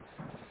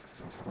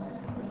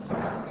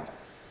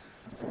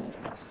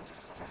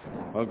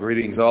Well,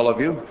 greetings all of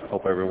you.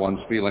 Hope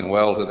everyone's feeling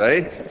well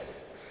today.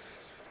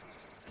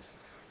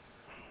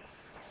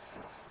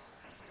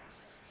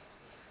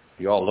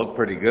 You all look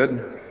pretty good,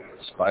 in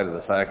spite of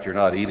the fact you're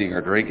not eating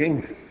or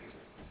drinking.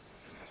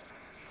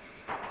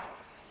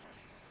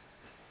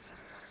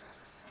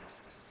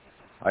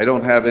 I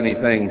don't have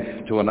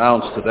anything to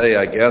announce today,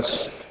 I guess,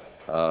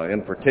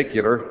 in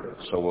particular,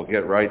 so we'll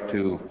get right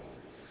to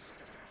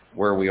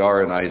where we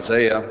are in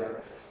Isaiah.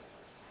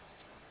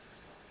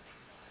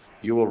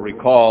 You will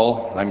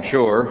recall, I'm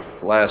sure,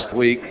 last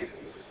week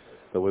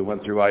that we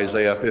went through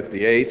Isaiah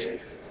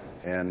 58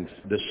 and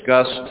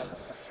discussed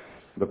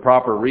the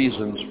proper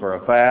reasons for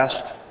a fast.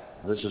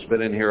 This has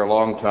been in here a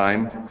long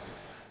time.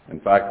 In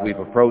fact, we've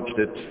approached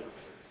it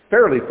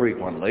fairly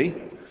frequently.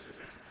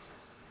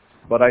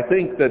 But I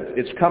think that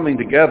it's coming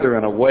together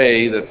in a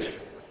way that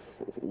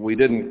we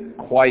didn't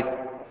quite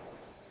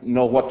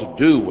know what to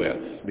do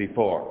with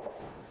before.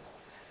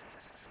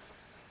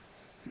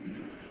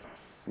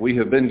 We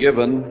have been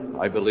given,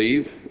 I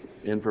believe,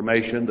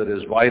 information that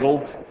is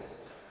vital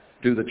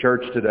to the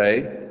church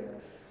today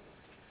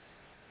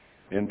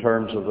in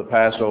terms of the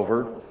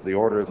Passover, the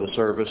order of the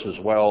service,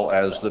 as well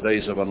as the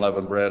days of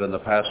unleavened bread and the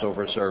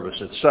Passover service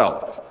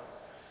itself.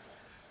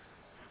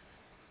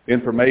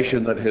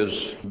 Information that has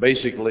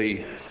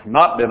basically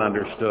not been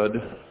understood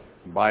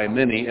by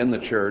many in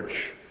the church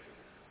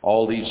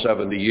all these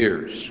 70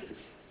 years.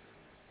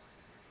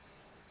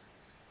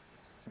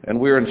 And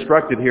we're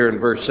instructed here in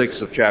verse 6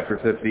 of chapter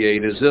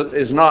 58,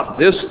 is not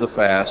this the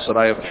fast that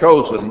I have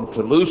chosen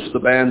to loose the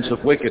bands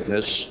of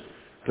wickedness,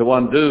 to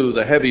undo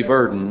the heavy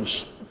burdens,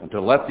 and to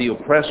let the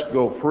oppressed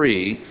go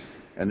free,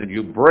 and that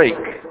you break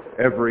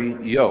every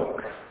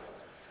yoke?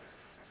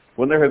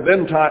 When there have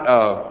been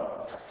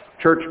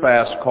church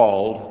fasts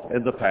called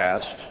in the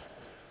past,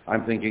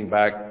 I'm thinking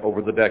back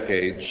over the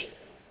decades,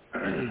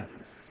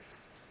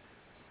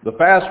 the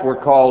fasts were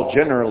called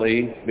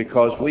generally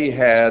because we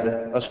had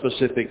a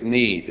specific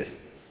need.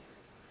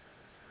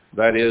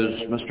 That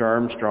is, Mr.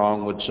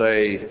 Armstrong would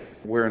say,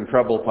 we're in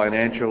trouble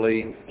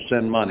financially,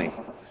 send money.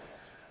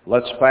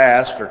 Let's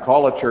fast or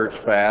call a church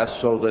fast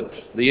so that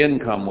the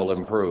income will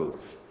improve.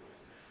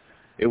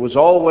 It was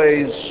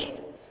always,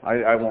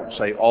 I won't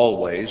say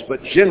always,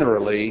 but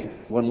generally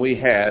when we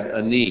had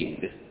a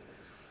need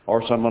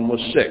or someone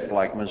was sick,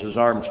 like Mrs.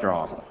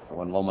 Armstrong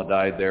when Loma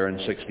died there in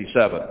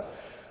 1967.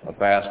 A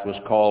fast was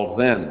called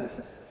then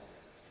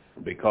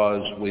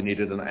because we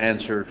needed an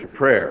answer to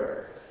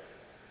prayer.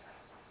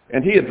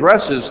 And he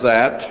addresses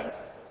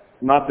that,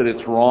 not that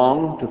it's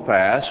wrong to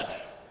fast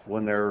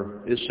when there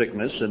is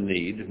sickness and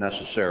need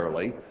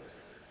necessarily.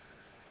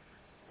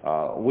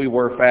 We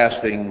were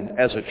fasting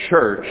as a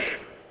church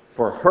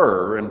for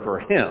her and for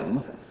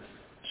him,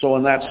 so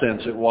in that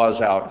sense it was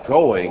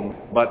outgoing,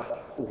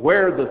 but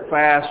where the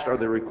fast or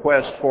the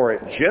request for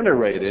it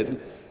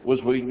generated was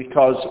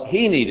because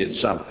he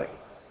needed something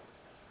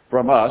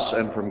from us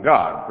and from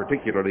God,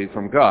 particularly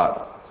from God.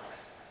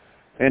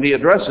 And he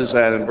addresses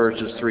that in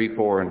verses 3,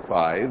 4, and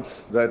 5,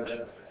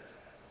 that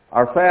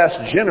our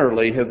fasts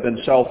generally have been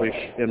selfish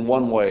in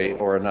one way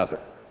or another.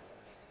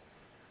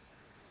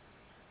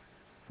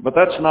 But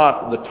that's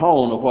not the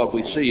tone of what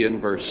we see in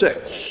verse 6.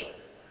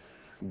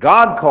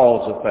 God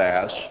calls a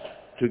fast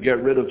to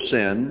get rid of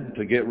sin,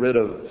 to get rid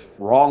of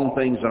wrong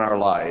things in our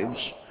lives.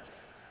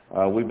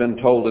 We've been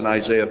told in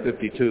Isaiah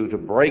 52 to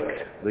break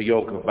the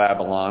yoke of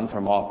Babylon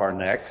from off our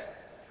neck.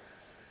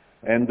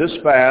 And this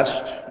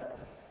fast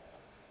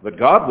that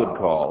God would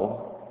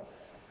call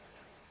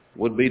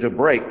would be to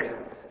break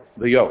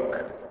the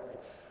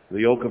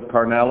yoke of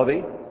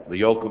carnality, the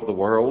yoke of the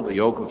world, the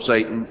yoke of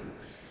Satan,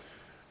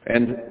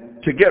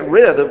 and to get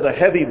rid of the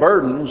heavy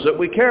burdens that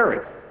we carry.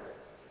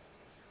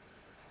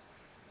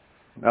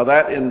 Now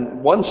that,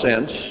 in one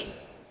sense,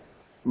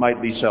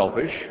 might be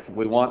selfish.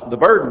 We want the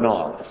burden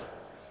off.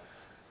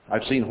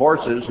 I've seen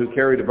horses who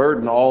carried a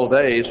burden all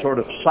day sort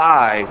of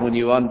sigh when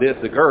you undid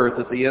the girth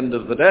at the end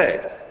of the day.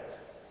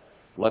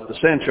 Let the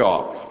cinch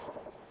off.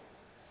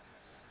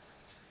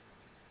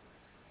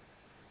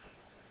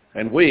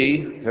 And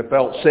we have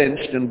felt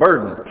cinched and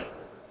burdened.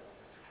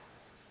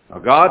 Now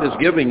God is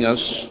giving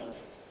us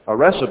a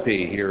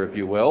recipe here, if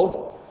you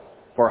will,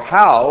 for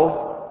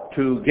how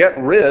to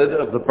get rid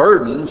of the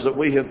burdens that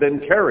we have been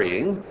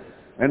carrying,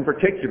 and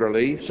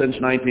particularly since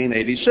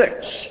 1986.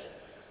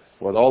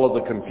 With all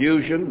of the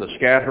confusion, the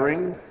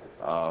scattering,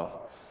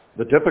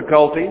 the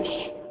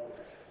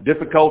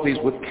difficulties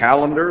with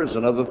calendar is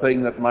another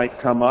thing that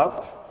might come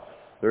up.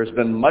 There's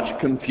been much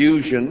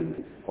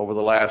confusion over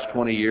the last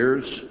 20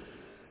 years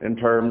in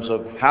terms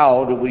of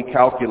how do we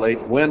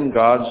calculate when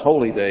God's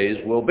holy days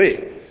will be.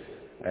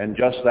 And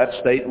just that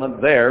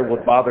statement there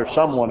would bother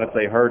someone if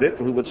they heard it,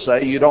 who would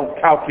say, you don't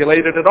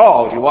calculate it at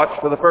all, you watch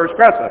for the first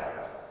crescent.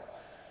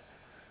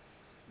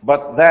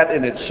 But that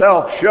in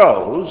itself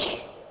shows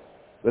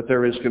that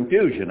there is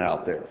confusion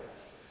out there.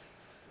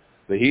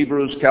 The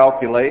Hebrews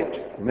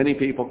calculate, many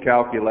people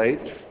calculate,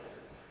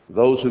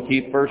 those who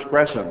keep first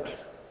crescent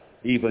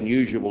even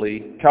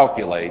usually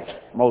calculate,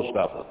 most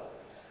of them.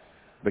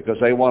 because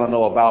they want to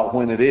know about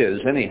when it is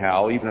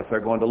anyhow, even if they're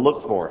going to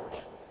look for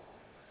it.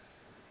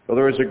 So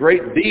there is a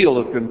great deal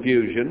of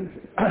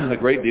confusion, a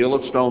great deal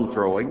of stone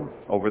throwing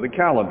over the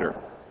calendar.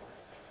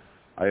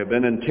 I have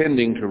been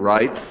intending to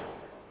write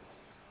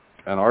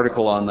an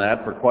article on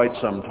that for quite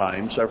some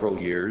time, several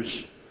years,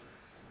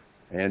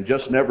 and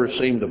just never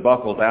seemed to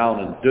buckle down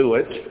and do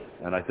it,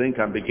 and I think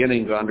I'm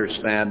beginning to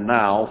understand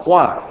now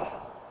why.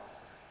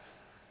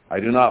 I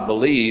do not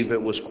believe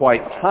it was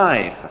quite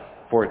time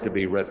for it to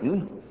be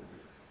written.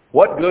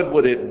 What good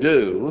would it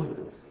do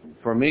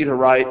for me to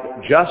write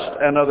just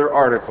another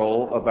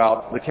article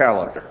about the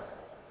calendar?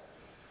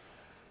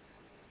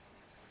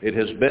 It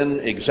has been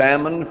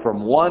examined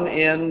from one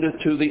end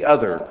to the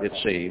other, it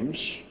seems,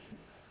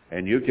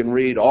 and you can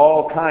read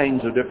all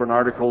kinds of different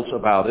articles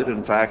about it.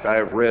 In fact, I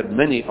have read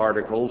many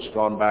articles,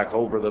 gone back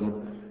over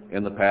them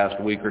in the past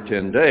week or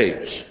 10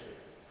 days.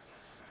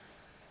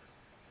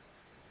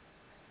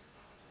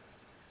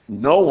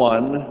 No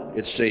one,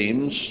 it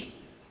seems,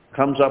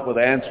 comes up with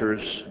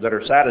answers that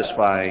are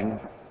satisfying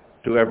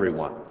to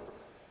everyone.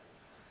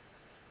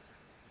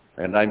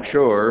 And I'm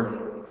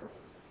sure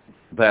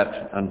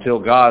that until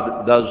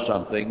God does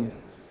something,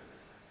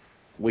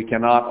 we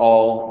cannot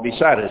all be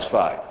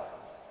satisfied.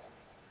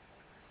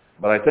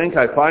 But I think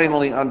I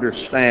finally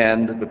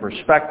understand the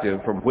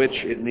perspective from which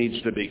it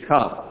needs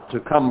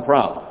to come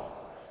from,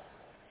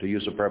 to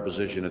use a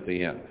preposition at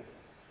the end.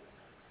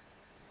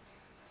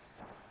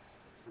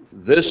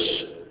 This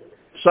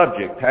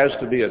subject has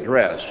to be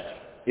addressed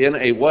in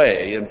a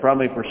way and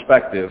from a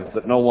perspective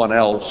that no one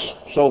else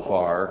so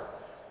far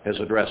has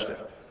addressed it.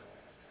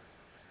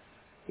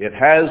 It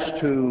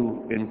has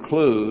to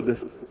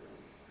include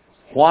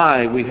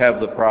why we have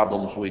the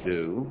problems we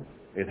do.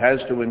 It has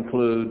to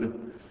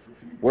include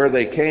where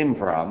they came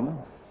from,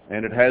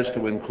 and it has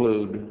to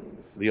include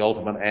the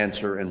ultimate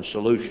answer and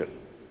solution.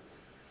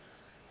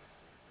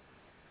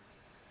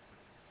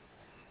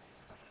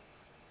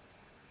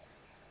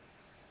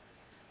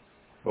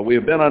 But we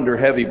have been under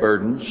heavy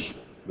burdens.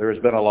 There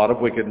has been a lot of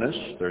wickedness.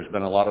 There's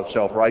been a lot of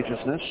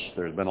self-righteousness.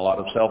 There's been a lot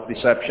of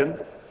self-deception.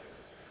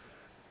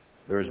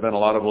 There has been a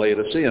lot of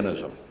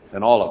Laodiceanism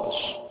in all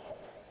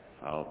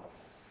of us.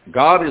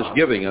 God is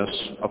giving us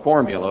a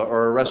formula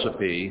or a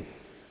recipe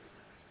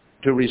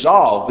to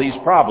resolve these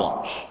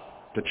problems,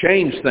 to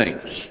change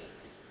things.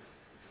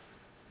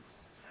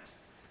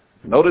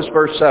 Notice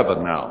verse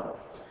 7 now.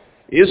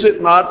 Is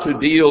it not to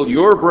deal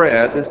your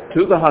bread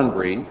to the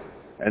hungry,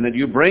 and that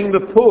you bring the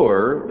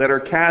poor that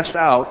are cast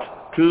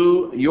out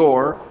to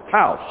your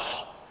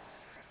house?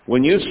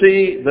 When you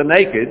see the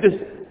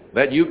naked,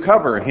 that you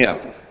cover him,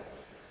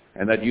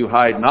 and that you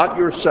hide not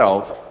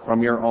yourself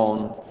from your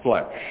own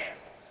flesh.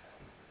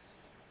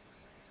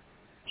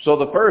 So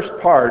the first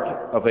part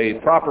of a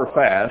proper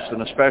fast,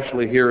 and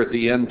especially here at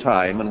the end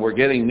time, and we're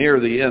getting near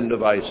the end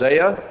of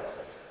Isaiah,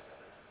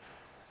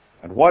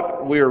 and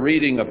what we're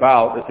reading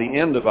about at the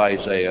end of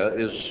Isaiah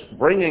is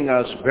bringing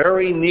us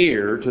very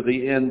near to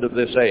the end of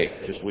this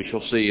age, as we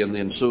shall see in the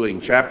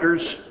ensuing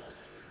chapters,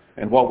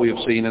 and what we have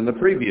seen in the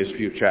previous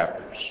few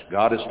chapters.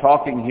 God is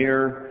talking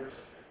here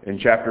in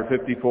chapter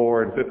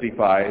 54 and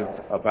 55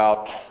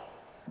 about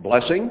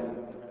blessing,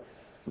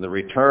 the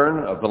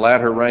return of the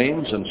latter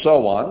rains, and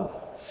so on,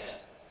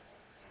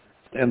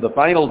 and the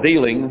final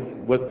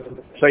dealing with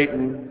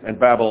Satan and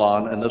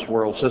Babylon and this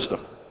world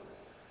system.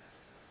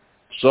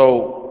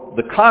 So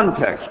the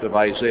context of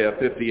Isaiah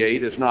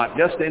 58 is not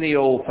just any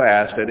old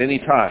fast at any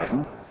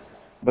time,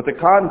 but the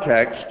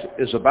context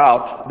is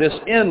about this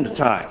end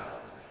time.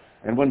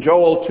 And when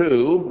Joel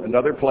 2 and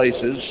other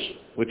places,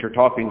 which are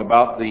talking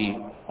about the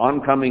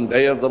oncoming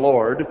day of the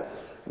Lord,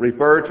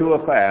 refer to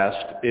a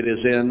fast, it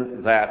is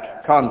in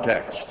that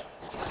context.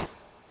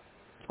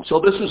 So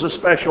this is a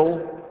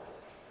special,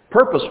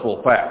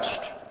 purposeful fast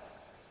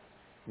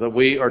that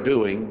we are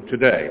doing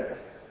today.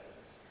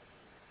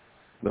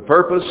 The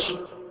purpose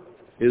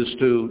is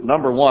to,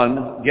 number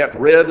one, get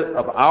rid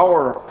of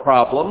our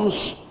problems,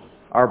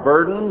 our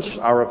burdens,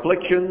 our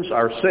afflictions,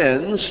 our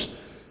sins,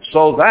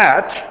 so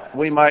that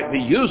we might be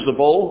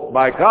usable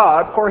by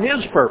God for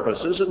his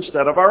purposes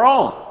instead of our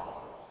own.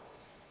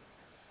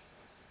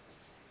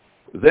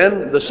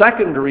 Then the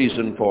second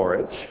reason for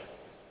it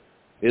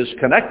is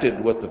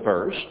connected with the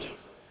first,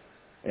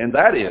 and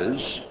that is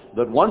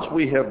that once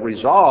we have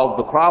resolved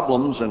the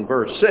problems in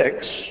verse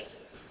 6,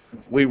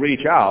 we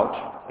reach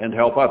out and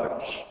help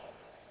others.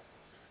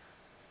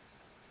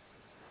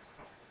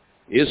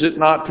 Is it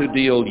not to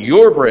deal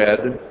your bread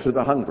to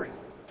the hungry?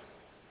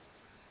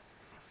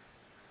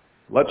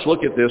 Let's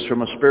look at this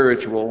from a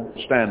spiritual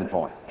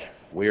standpoint.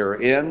 We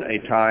are in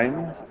a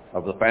time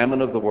of the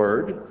famine of the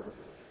Word.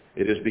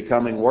 It is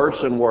becoming worse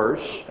and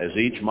worse as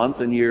each month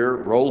and year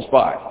rolls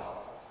by.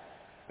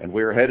 And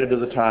we are headed to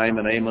the time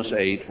in Amos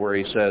 8 where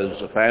he says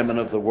the famine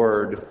of the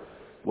Word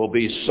will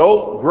be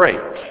so great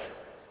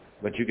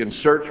that you can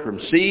search from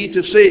sea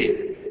to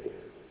sea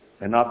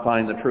and not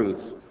find the truth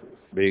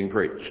being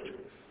preached,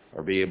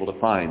 or be able to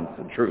find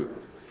the truth,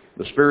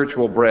 the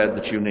spiritual bread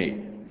that you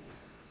need.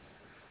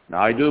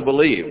 Now, I do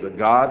believe that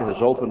God has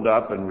opened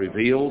up and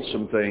revealed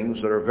some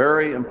things that are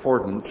very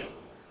important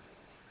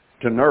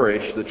to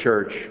nourish the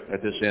church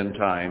at this end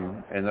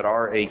time, and that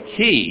are a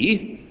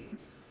key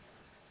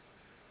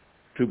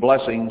to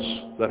blessings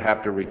that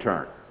have to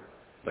return.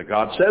 That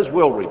God says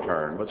will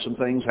return, but some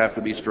things have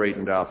to be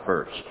straightened out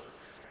first.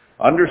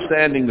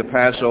 Understanding the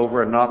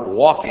Passover and not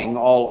walking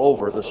all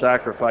over the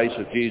sacrifice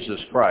of Jesus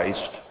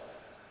Christ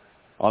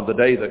on the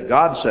day that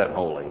God set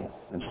holy,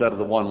 instead of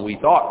the one we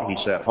thought he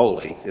set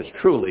holy, is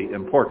truly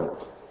important.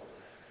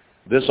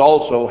 This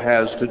also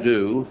has to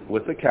do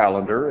with the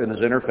calendar and is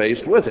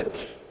interfaced with it.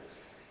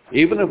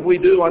 Even if we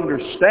do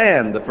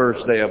understand the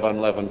first day of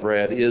unleavened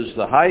bread is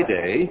the high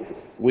day,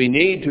 we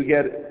need to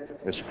get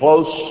as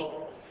close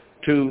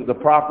to the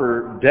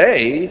proper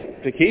day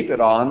to keep it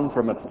on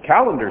from a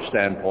calendar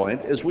standpoint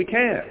as we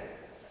can.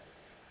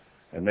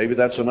 And maybe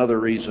that's another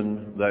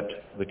reason that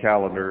the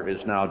calendar is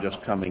now just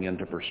coming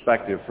into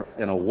perspective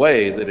in a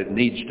way that it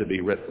needs to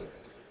be written.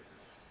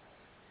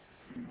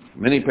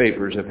 Many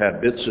papers have had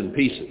bits and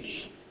pieces,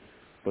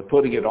 but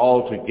putting it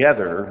all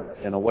together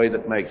in a way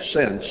that makes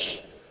sense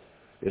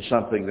is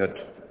something that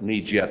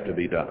needs yet to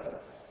be done.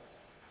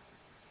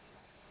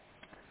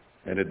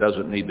 And it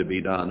doesn't need to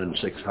be done in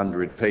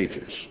 600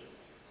 pages.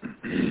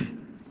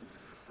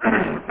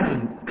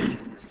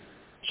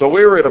 So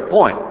we're at a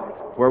point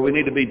where we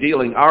need to be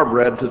dealing our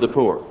bread to the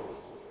poor.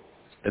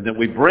 And that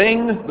we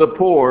bring the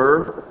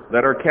poor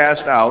that are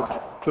cast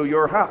out to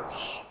your house.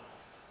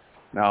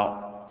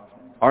 Now,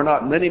 are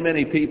not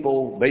many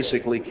people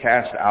basically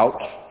cast out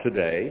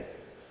today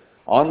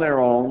on their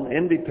own,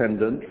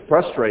 independent,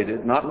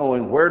 frustrated, not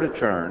knowing where to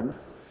turn,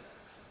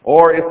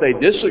 or if they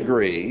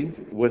disagree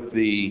with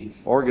the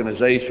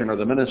organization or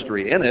the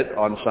ministry in it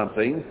on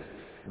something,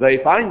 they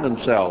find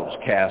themselves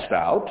cast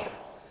out.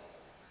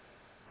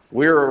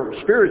 We're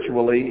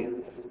spiritually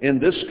in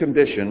this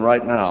condition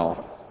right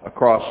now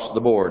across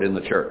the board in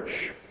the church.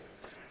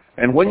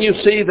 And when you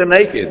see the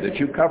naked, that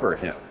you cover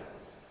him.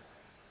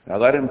 Now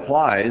that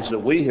implies that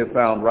we have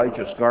found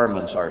righteous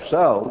garments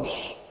ourselves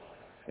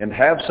and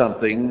have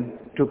something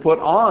to put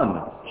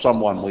on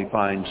someone we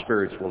find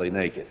spiritually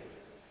naked.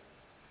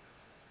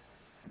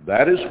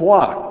 That is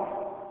why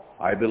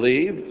I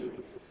believe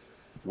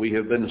we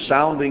have been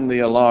sounding the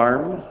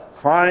alarm,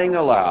 crying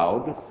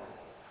aloud,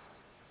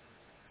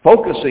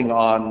 focusing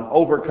on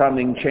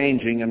overcoming,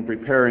 changing, and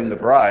preparing the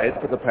bride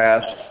for the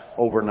past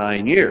over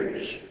 9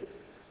 years.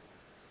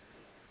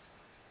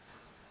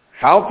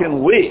 How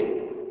can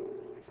we,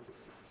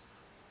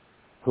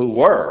 who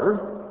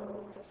were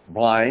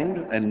blind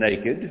and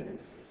naked,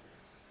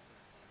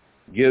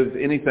 give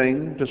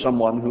anything to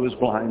someone who is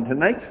blind and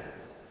naked?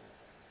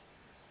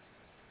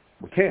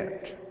 We can't.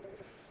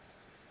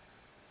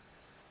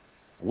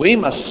 We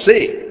must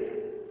see,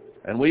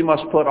 and we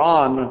must put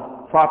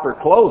on proper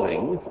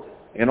clothing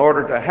in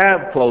order to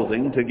have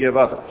clothing to give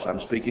others. I'm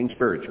speaking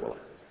spiritually.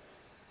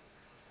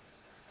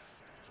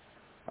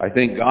 I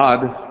think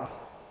God,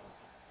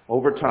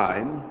 over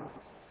time,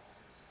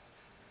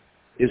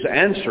 is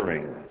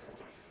answering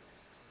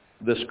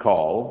this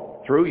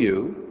call through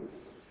you.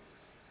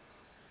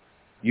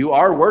 You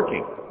are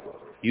working.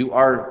 You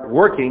are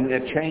working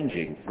at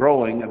changing,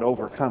 growing, and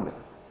overcoming.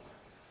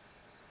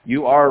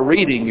 You are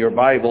reading your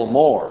Bible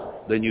more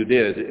than you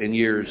did in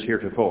years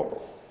heretofore.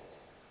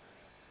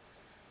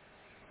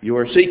 You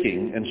are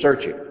seeking and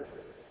searching.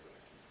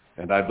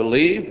 And I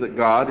believe that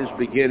God is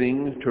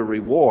beginning to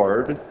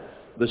reward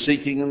the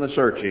seeking and the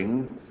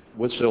searching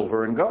with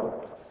silver and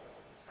gold,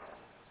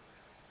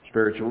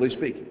 spiritually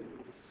speaking.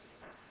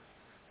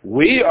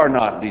 We are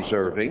not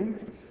deserving.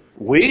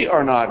 We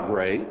are not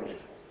great.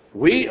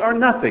 We are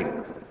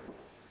nothing.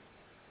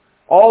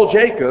 All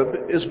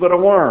Jacob is but a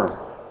worm.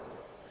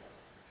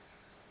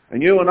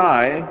 And you and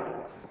I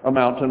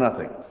amount to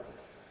nothing.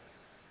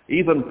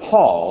 Even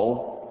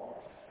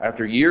Paul,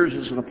 after years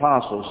as an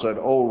apostle, said,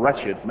 "O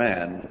wretched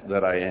man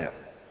that I am."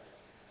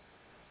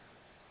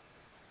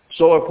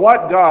 So if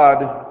what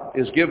God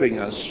is giving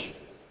us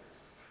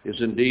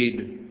is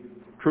indeed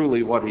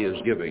truly what he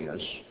is giving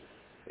us,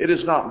 it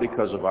is not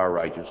because of our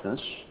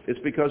righteousness. It's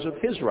because of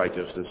his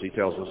righteousness, he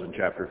tells us in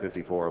chapter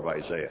 54 of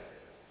Isaiah.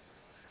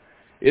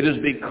 It is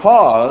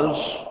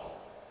because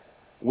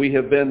we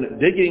have been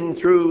digging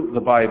through the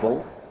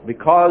Bible,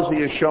 because he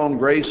has shown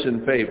grace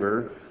and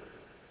favor,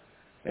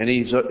 and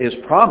he's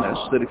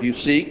promised that if you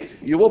seek,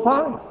 you will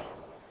find.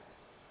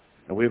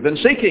 And we've been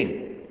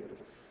seeking,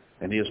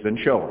 and he has been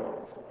showing.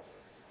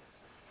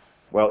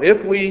 Well,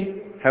 if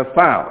we have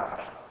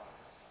found,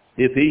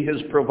 if he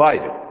has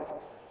provided,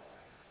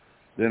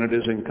 then it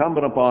is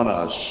incumbent upon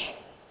us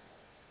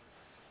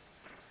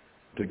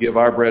to give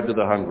our bread to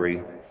the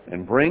hungry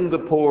and bring the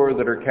poor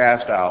that are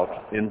cast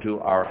out into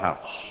our house.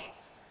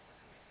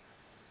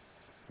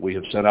 We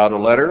have sent out a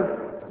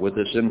letter with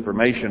this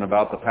information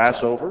about the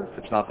Passover.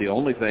 It's not the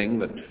only thing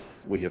that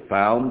we have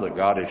found that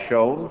God has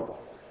shown,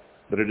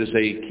 but it is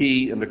a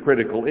key and a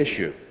critical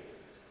issue.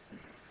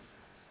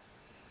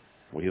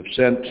 We have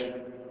sent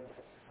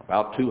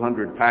about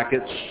 200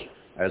 packets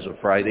as of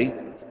Friday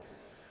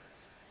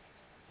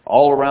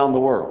all around the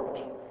world.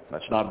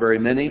 That's not very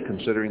many,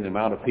 considering the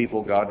amount of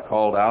people God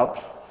called out.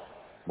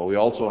 But we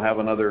also have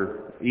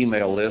another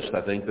email list,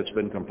 I think, that's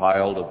been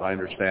compiled of, I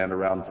understand,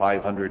 around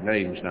 500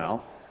 names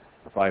now,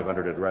 or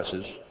 500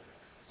 addresses.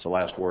 It's the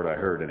last word I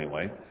heard,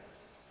 anyway.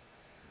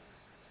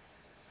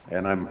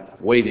 And I'm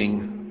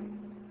waiting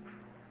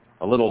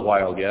a little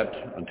while yet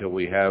until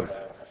we have,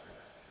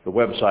 the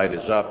website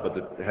is up, but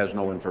it has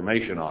no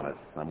information on it.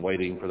 I'm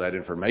waiting for that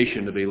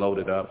information to be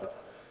loaded up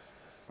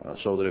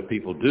so that if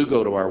people do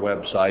go to our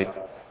website,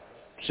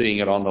 seeing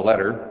it on the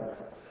letter,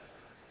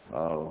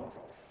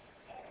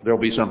 there'll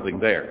be something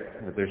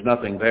there. If there's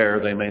nothing there,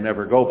 they may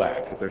never go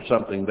back. If there's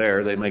something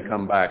there, they may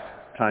come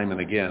back time and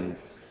again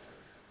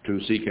to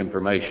seek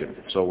information.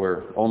 So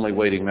we're only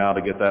waiting now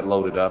to get that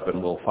loaded up,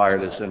 and we'll fire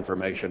this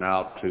information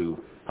out to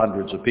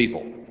hundreds of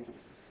people.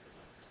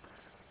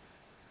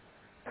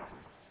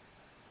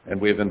 And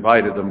we've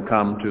invited them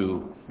come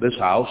to this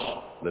house,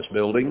 this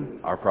building,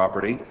 our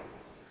property,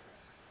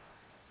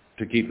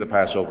 to keep the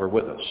Passover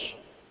with us,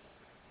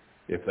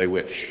 if they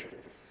wish.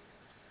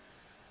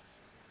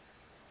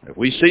 If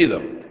we see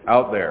them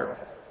out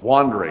there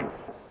wandering,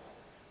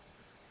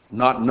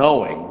 not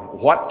knowing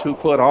what to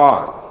put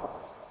on,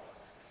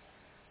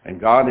 and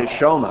God has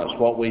shown us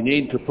what we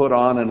need to put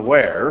on and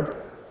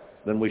wear,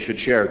 then we should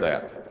share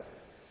that.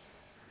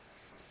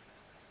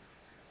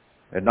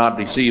 And not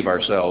deceive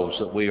ourselves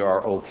that we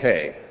are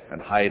okay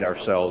and hide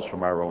ourselves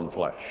from our own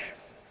flesh.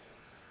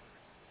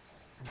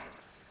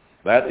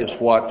 That is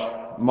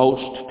what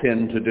most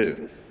tend to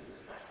do.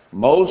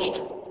 Most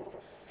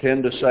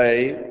tend to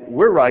say,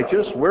 we're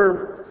righteous,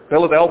 we're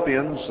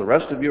Philadelphians, the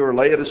rest of you are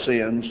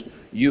Laodiceans,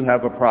 you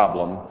have a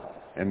problem,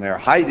 and they're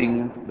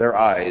hiding their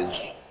eyes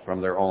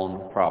from their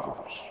own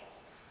problems.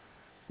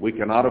 We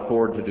cannot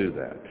afford to do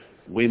that.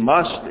 We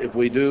must, if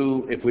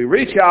we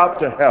reach out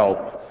to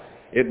help,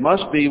 it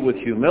must be with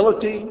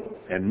humility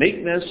and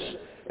meekness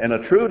and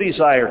a true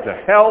desire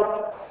to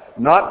help,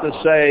 not to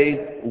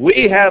say,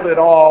 we have it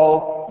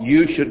all,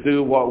 you should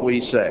do what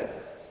we say.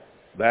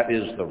 That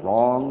is the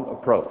wrong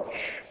approach.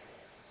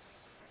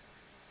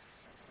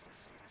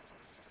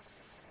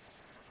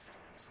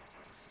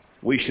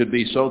 We should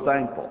be so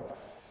thankful,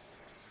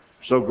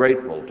 so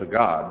grateful to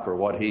God for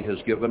what He has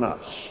given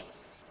us,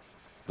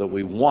 that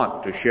we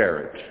want to share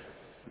it.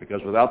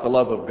 Because without the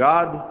love of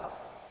God,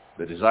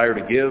 the desire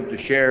to give,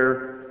 to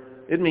share,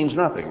 it means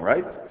nothing,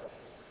 right?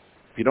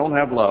 If you don't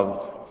have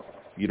love,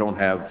 you don't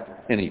have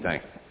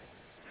anything.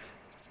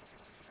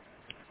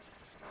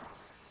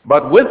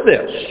 But with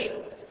this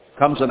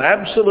comes an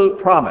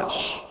absolute promise.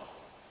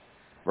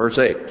 Verse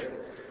 8.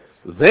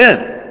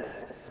 Then,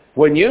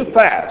 when you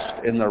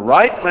fast in the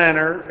right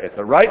manner, at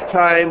the right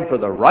time, for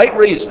the right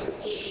reasons,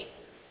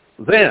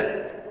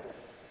 then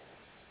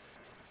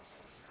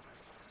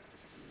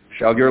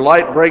shall your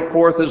light break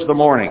forth as the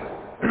morning,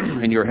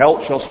 and your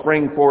health shall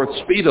spring forth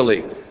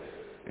speedily,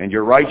 and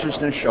your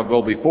righteousness shall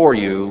go before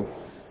you,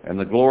 and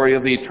the glory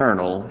of the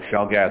Eternal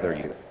shall gather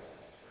you.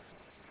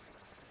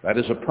 That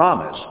is a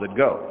promise that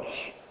goes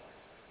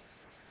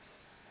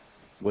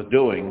with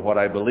doing what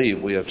I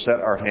believe we have set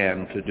our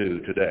hand to do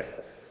today.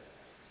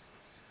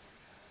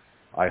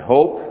 I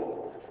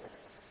hope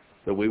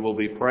that we will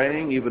be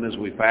praying even as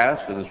we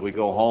fast and as we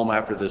go home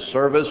after this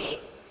service,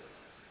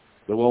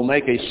 that we'll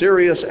make a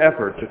serious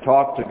effort to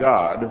talk to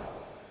God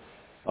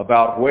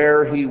about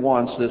where He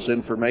wants this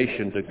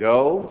information to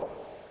go,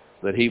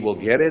 that He will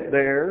get it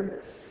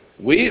there.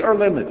 We are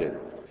limited.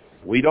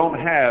 We don't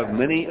have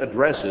many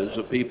addresses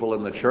of people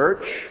in the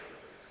church.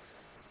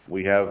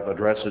 We have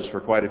addresses for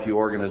quite a few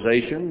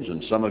organizations,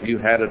 and some of you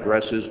had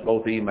addresses,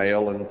 both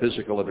email and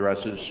physical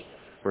addresses,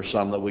 for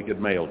some that we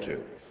could mail to.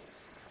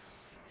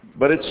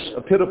 But it's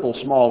a pitiful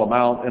small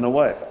amount in a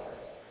way.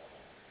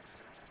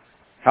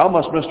 How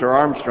must Mr.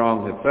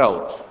 Armstrong have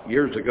felt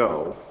years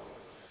ago,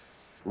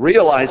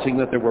 realizing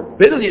that there were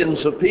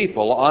billions of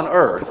people on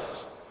earth,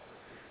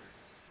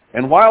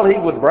 and while he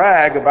would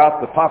brag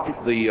about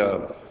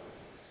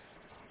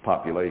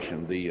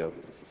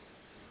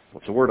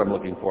what's the word I'm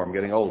looking for? I'm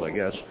getting old, I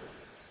guess.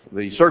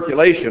 The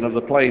circulation of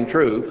the plain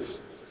truth,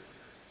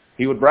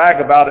 he would brag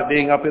about it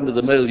being up into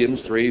the millions,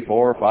 3,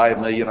 4, 5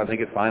 million. I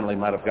think it finally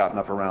might have gotten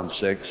up around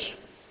 6.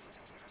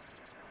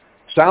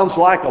 Sounds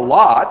like a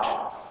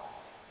lot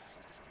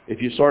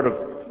if you sort of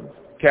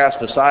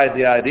cast aside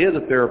the idea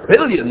that there are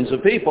billions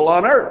of people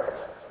on earth.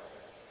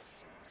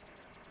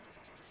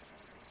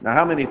 Now,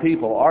 how many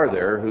people are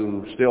there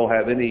who still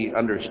have any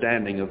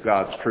understanding of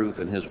God's truth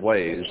and His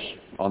ways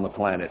on the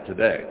planet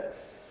today?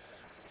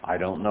 I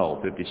don't know,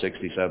 50,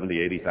 60, 70,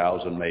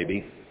 80,000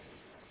 maybe.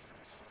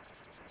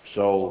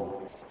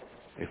 So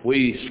if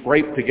we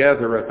scrape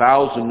together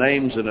 1,000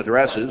 names and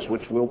addresses,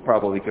 which will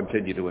probably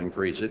continue to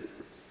increase it,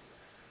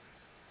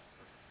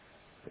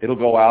 it'll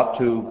go out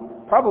to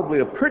probably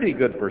a pretty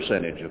good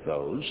percentage of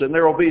those. And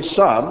there will be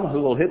some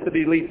who will hit the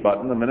delete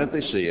button the minute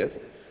they see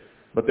it.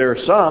 But there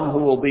are some who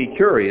will be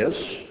curious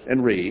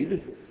and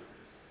read,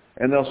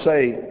 and they'll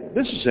say,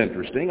 this is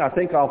interesting, I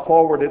think I'll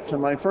forward it to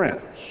my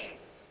friends.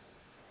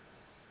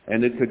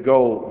 And it could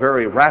go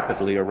very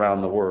rapidly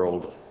around the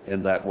world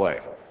in that way.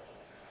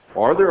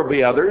 Or there will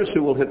be others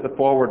who will hit the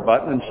forward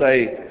button and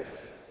say,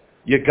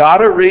 you got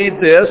to read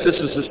this. This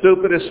is the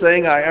stupidest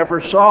thing I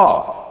ever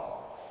saw.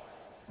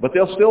 But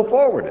they'll still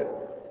forward it.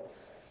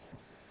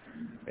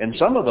 And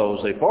some of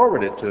those they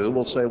forward it to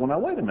will say, well, now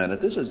wait a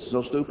minute, this is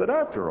so stupid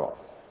after all.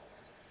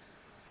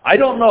 I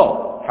don't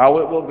know how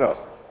it will go.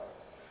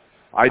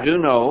 I do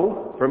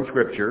know from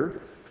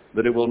Scripture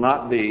that it will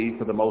not be,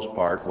 for the most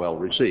part, well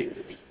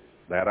received.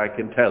 That I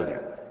can tell you.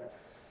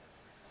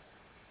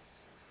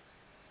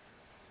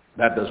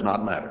 That does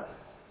not matter.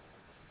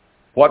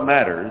 What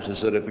matters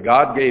is that if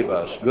God gave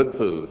us good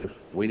food,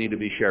 we need to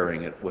be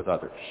sharing it with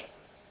others.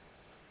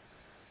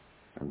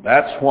 And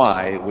that's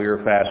why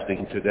we're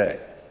fasting today,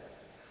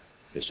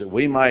 is that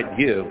we might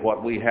give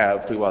what we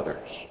have to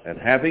others. And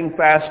having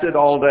fasted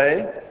all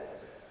day,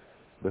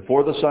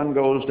 before the sun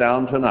goes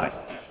down tonight,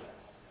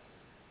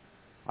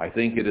 I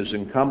think it is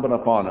incumbent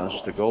upon us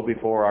to go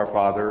before our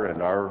Father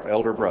and our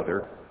elder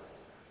brother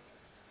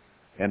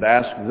and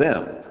ask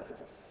them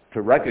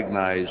to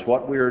recognize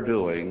what we are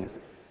doing,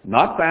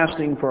 not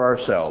fasting for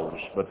ourselves,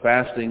 but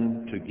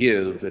fasting to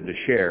give and to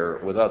share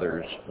with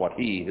others what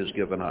He has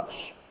given us.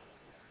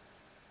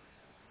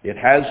 It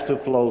has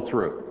to flow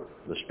through.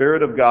 The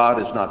Spirit of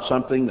God is not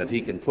something that He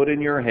can put in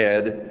your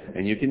head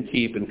and you can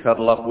keep and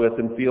cuddle up with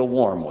and feel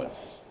warm with.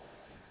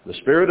 The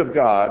Spirit of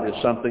God is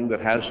something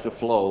that has to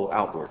flow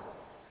outward.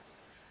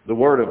 The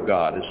Word of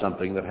God is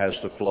something that has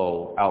to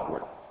flow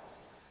outward.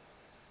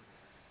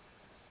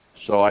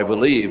 So I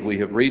believe we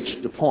have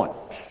reached the point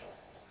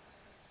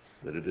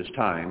that it is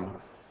time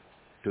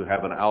to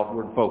have an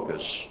outward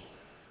focus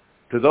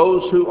to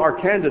those who are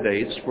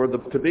candidates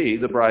to be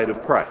the bride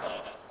of Christ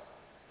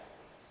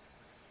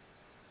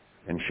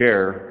and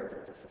share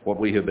what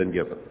we have been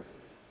given.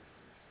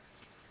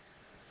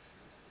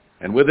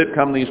 And with it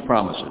come these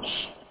promises.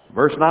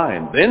 Verse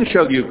 9, then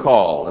shall you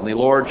call, and the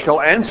Lord shall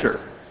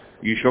answer.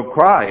 You shall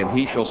cry, and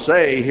He shall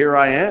say, here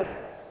I am.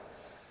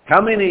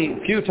 How many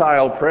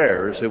futile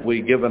prayers have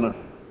we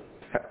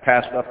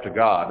passed up to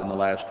God in the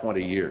last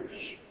 20 years?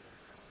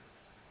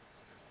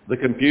 The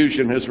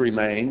confusion has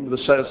remained.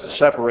 The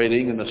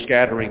separating and the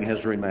scattering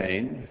has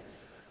remained.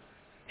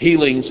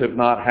 Healings have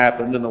not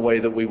happened in the way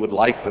that we would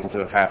like them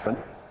to happen.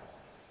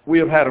 We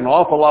have had an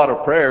awful lot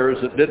of prayers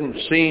that didn't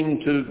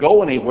seem to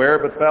go anywhere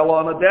but fell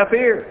on a deaf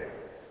ear,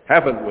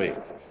 haven't we?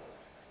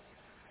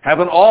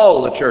 Haven't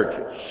all the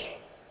churches,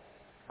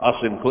 us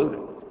included?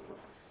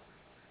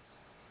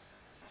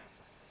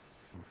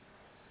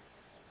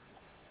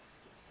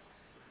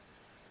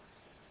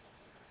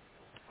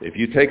 If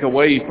you take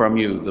away from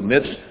you the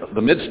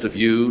midst of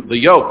you the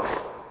yoke,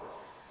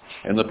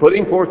 and the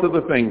putting forth of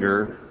the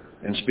finger,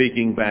 and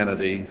speaking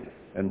vanity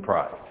and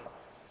pride.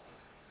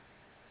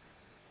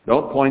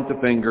 Don't point the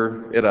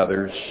finger at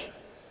others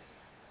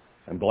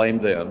and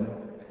blame them,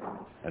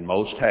 and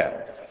most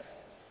have.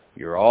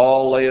 You're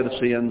all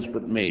Laodiceans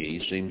but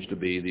me seems to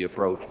be the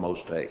approach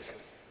most take.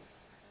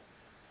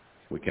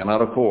 We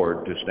cannot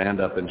afford to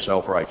stand up in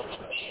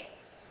self-righteousness.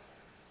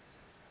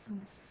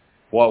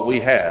 What we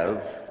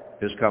have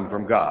has come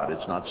from God.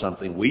 It's not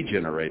something we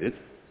generated.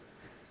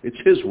 It's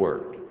His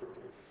Word.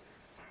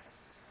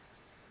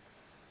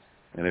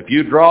 And if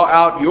you draw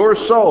out your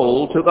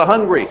soul to the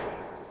hungry,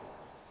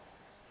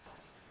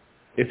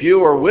 if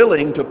you are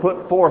willing to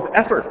put forth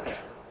effort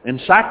and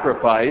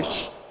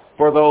sacrifice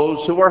for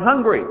those who are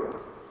hungry,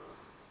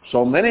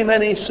 so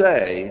many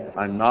say,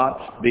 I'm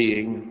not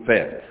being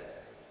fed.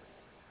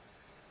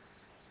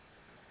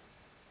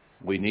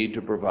 We need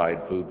to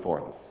provide food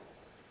for them.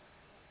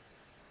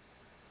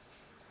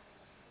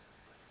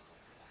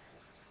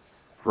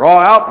 Draw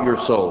out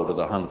your soul to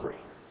the hungry.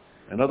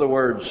 In other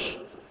words,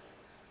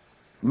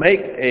 make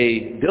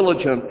a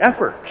diligent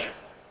effort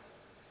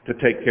to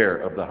take care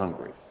of the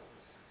hungry.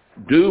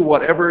 Do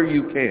whatever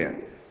you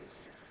can.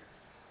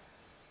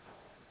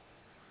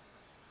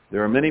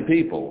 There are many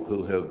people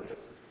who have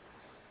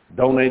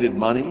donated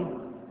money,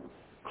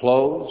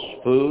 clothes,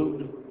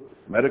 food,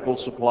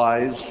 medical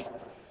supplies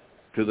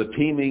to the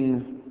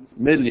teeming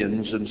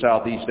millions in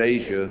Southeast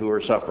Asia who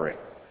are suffering.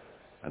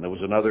 And there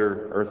was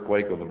another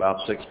earthquake of about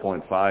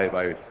 6.5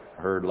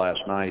 I heard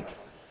last night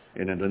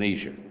in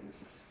Indonesia.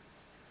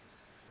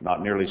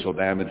 Not nearly so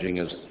damaging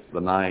as the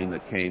 9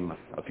 that came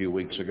a few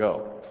weeks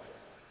ago.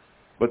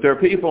 But there are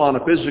people on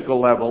a physical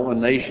level and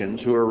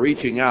nations who are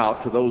reaching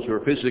out to those who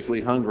are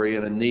physically hungry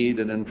and in need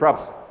and in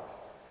trouble.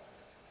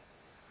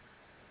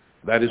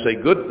 That is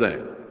a good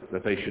thing,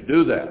 that they should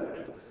do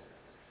that.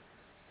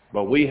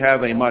 But we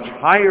have a much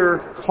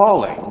higher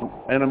calling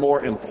and a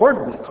more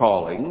important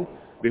calling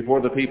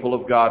before the people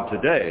of God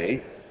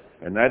today,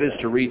 and that is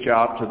to reach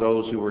out to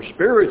those who are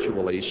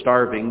spiritually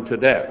starving to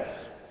death.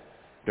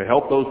 To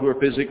help those who are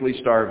physically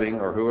starving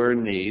or who are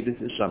in need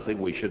is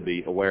something we should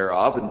be aware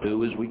of and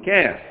do as we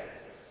can.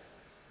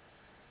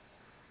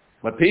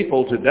 But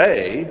people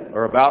today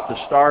are about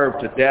to starve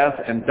to death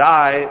and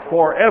die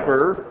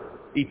forever,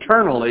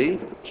 eternally,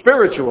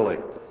 spiritually,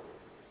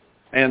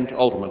 and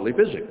ultimately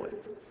physically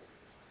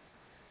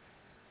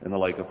in the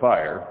lake of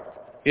fire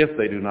if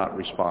they do not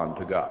respond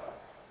to God.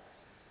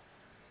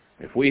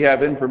 If we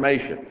have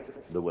information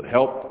that would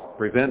help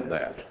prevent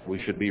that,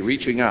 we should be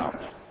reaching out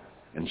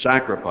and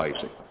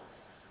sacrificing.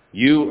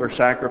 You are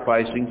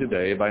sacrificing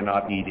today by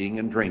not eating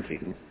and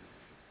drinking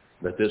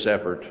that this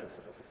effort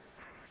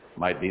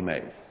might be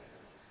made.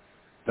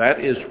 That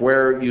is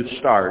where you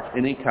start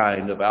any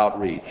kind of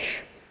outreach,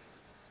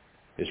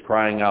 is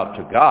crying out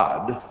to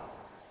God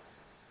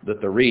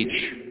that the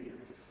reach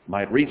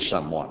might reach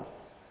someone,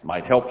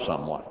 might help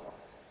someone.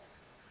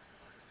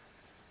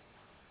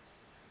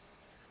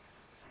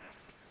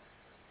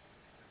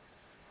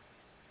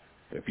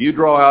 If you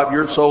draw out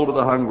your soul to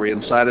the hungry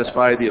and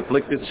satisfy the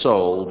afflicted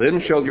soul,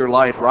 then shall your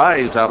light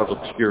rise out of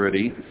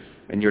obscurity,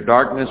 and your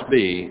darkness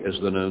be as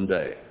the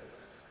noonday.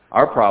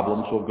 Our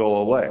problems will go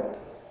away.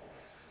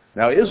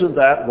 Now, isn't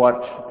that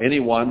what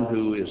anyone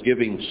who is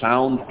giving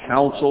sound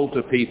counsel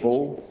to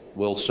people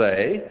will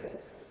say?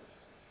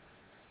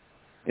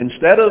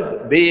 Instead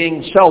of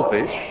being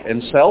selfish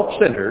and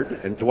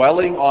self-centered and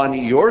dwelling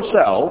on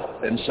yourself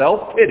and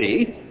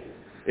self-pity,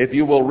 if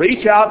you will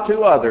reach out to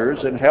others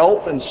and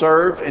help and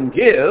serve and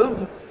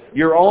give,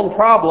 your own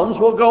problems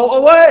will go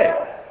away.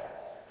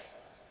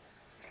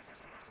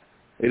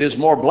 It is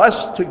more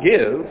blessed to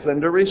give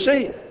than to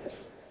receive.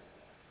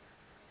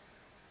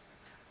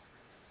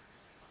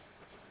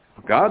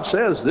 God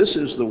says this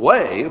is the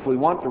way, if we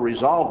want to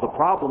resolve the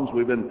problems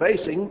we've been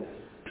facing,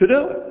 to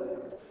do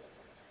it.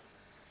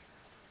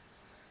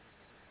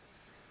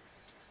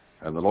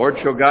 And the Lord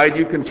shall guide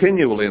you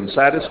continually and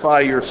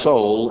satisfy your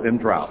soul in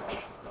drought.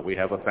 We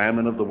have a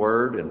famine of the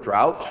word and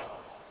drought,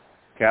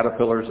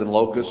 caterpillars and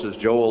locusts,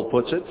 as Joel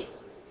puts it.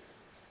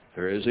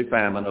 There is a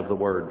famine of the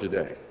word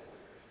today.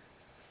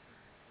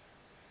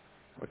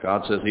 But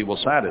God says he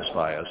will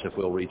satisfy us if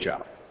we'll reach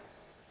out.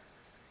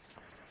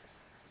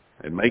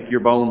 And make your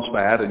bones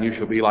fat, and you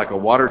shall be like a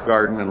watered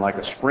garden and like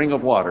a spring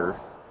of water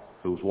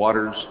whose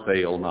waters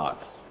fail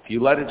not. If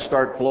you let it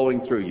start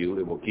flowing through you,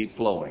 it will keep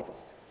flowing.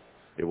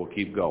 It will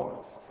keep going.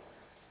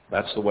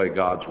 That's the way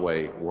God's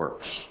way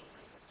works.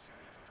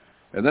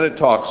 And then it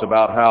talks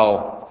about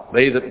how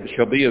they that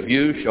shall be of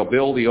you shall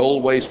build the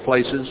old waste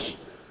places.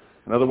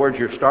 In other words,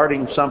 you're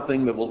starting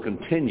something that will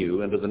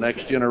continue into the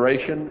next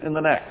generation and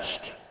the next,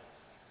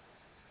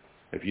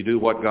 if you do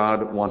what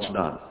God wants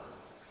done.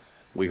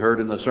 We heard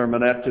in the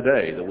sermonette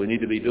today that we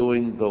need to be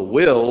doing the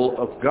will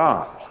of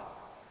God.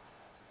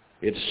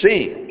 It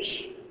seems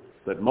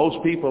that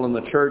most people in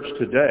the church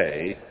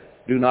today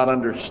do not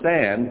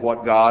understand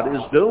what God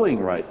is doing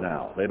right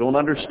now. They don't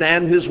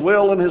understand his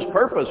will and his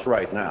purpose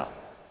right now.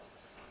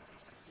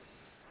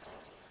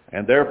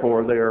 And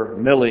therefore they are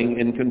milling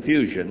in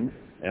confusion,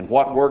 and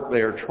what work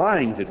they are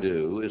trying to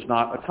do is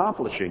not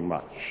accomplishing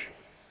much.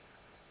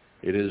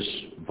 It is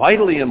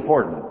vitally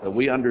important that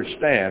we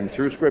understand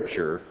through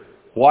Scripture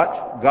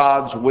what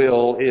God's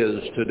will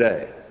is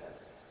today.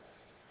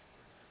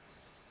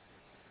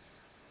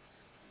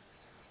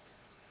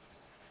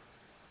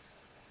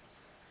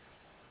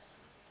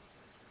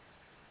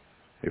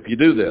 If you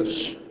do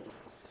this,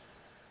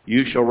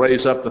 you shall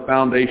raise up the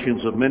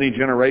foundations of many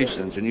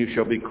generations, and you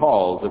shall be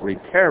called the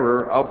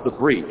repairer of the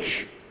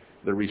breach,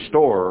 the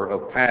restorer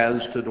of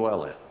paths to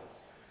dwell in.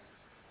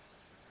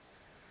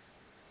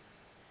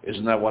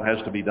 Isn't that what has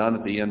to be done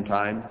at the end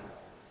time?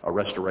 A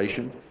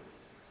restoration?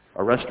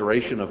 A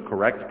restoration of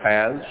correct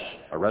paths,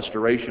 a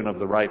restoration of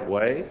the right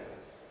way.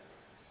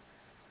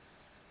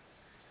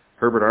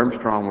 Herbert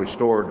Armstrong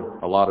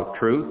restored a lot of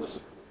truth,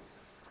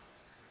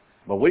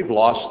 but we've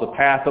lost the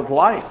path of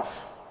life.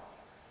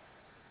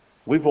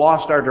 We've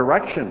lost our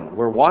direction.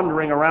 We're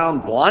wandering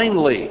around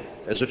blindly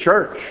as a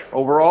church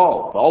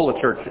overall, all the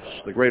churches,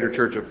 the greater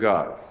church of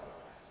God.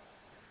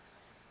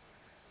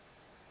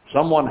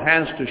 Someone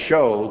has to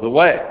show the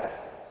way.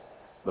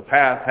 The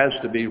path has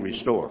to be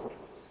restored.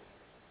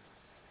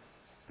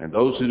 And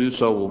those who do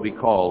so will be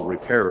called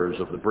repairers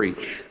of the breach.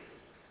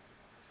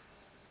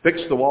 Fix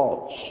the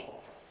walls.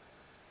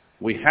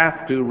 We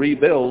have to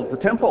rebuild the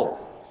temple.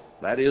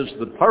 That is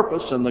the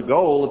purpose, and the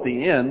goal at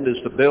the end is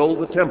to build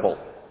the temple.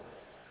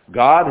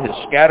 God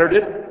has scattered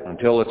it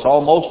until it's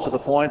almost to the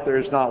point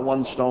there is not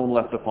one stone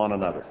left upon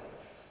another.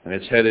 And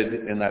it's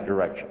headed in that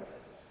direction.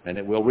 And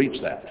it will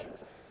reach that.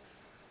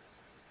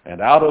 And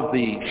out of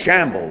the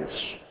shambles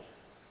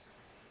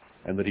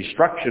and the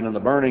destruction and the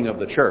burning of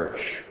the church,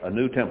 a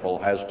new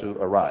temple has to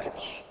arise.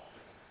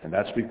 And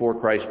that's before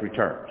Christ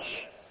returns,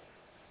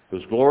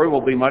 whose glory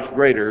will be much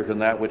greater than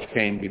that which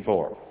came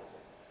before.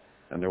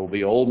 And there will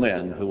be old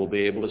men who will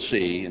be able to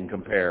see and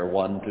compare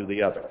one to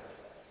the other.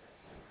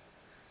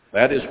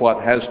 That is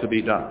what has to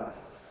be done.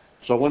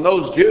 So when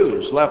those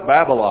Jews left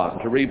Babylon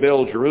to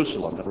rebuild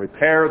Jerusalem and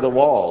repair the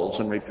walls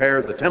and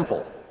repair the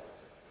temple,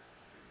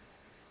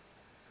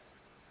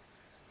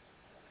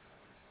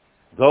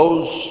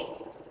 those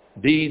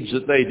deeds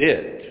that they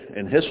did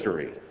in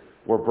history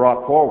were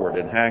brought forward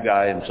in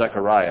Haggai and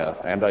Zechariah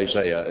and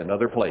Isaiah and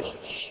other places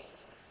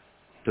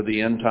to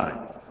the end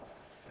time.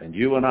 And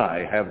you and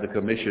I have the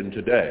commission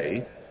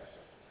today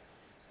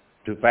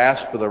to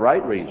fast for the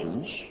right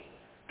reasons,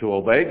 to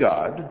obey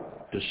God,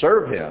 to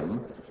serve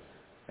him,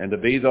 and to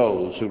be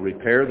those who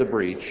repair the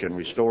breach and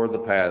restore the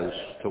paths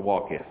to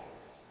walk in,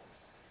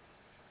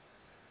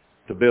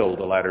 to build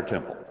a latter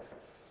temple.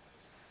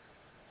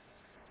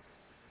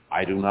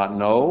 I do not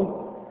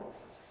know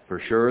for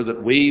sure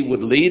that we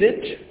would lead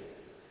it.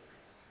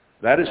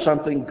 That is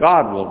something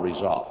God will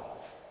resolve.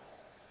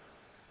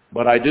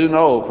 But I do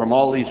know from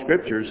all these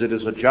scriptures it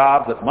is a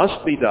job that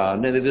must be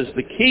done, and it is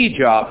the key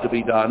job to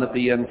be done at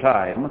the end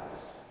time,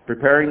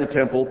 preparing the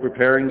temple,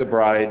 preparing the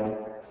bride,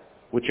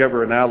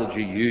 whichever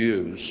analogy you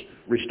use,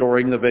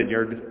 restoring the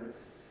vineyard.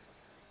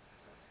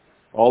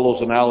 All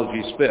those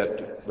analogies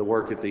fit the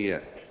work at the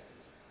end.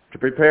 To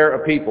prepare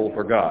a people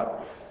for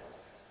God.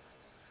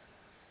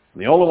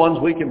 The only ones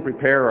we can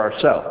prepare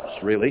ourselves,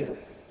 really.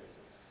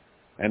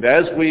 And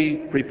as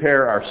we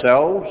prepare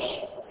ourselves,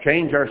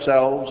 change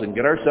ourselves, and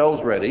get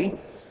ourselves ready,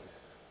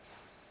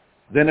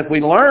 then if we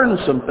learn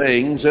some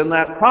things in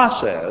that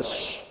process,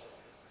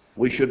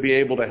 we should be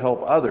able to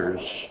help others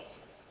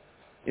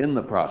in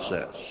the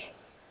process.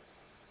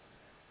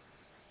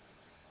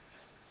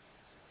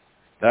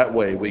 That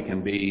way we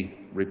can be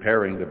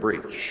repairing the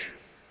breach.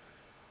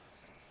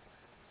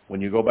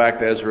 When you go back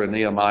to Ezra and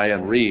Nehemiah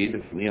and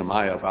read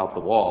Nehemiah about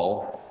the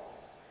wall,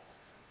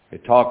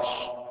 it talks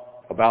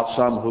about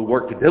some who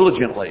worked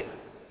diligently,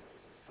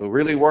 who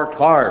really worked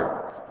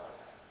hard,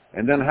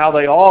 and then how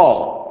they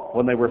all,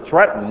 when they were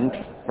threatened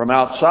from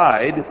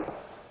outside,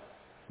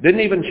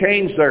 didn't even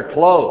change their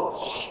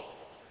clothes.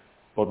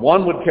 But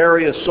one would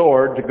carry a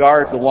sword to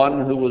guard the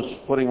one who was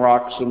putting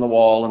rocks in the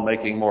wall and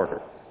making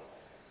mortar.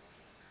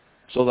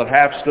 So that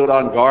half stood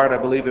on guard, I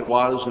believe it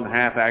was, and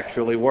half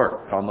actually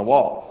worked on the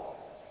wall.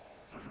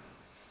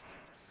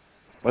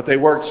 But they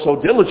worked so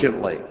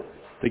diligently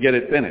to get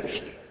it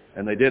finished,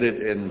 and they did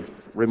it in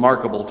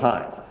remarkable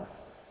time.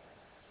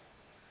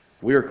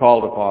 We are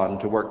called upon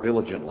to work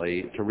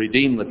diligently to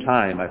redeem the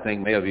time. I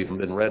think may have even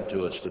been read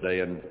to us today.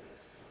 And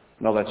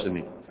no,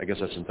 I guess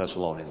that's in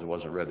Thessalonians. It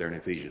wasn't read there in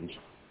Ephesians.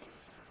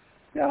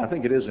 Yeah, I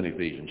think it is in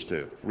Ephesians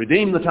too.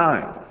 Redeem the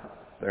time,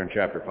 there in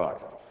chapter 5.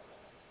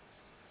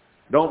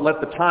 Don't let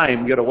the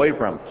time get away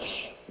from us.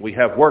 We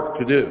have work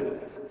to do.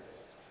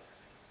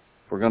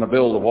 If we're going to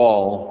build a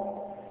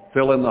wall,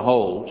 fill in the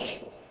holes,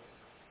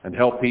 and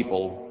help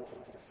people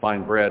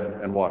find bread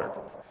and water.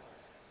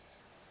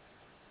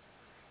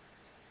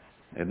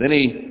 And then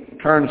he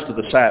turns to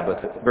the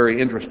Sabbath,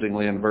 very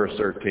interestingly in verse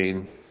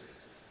 13,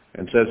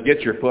 and says,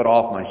 get your foot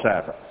off my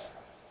Sabbath.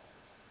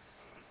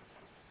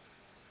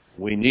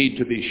 We need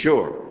to be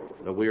sure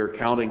that we are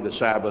counting the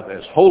Sabbath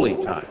as holy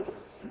time,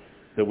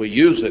 that we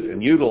use it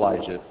and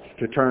utilize it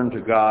to turn to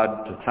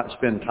God, to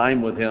spend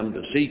time with Him,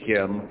 to seek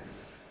Him.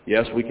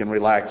 Yes, we can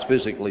relax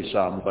physically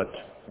some, but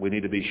we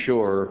need to be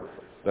sure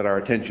that our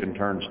attention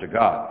turns to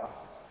God.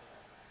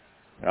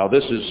 Now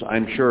this is,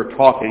 I'm sure,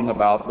 talking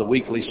about the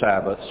weekly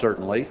Sabbath,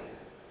 certainly.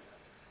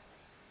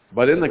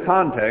 But in the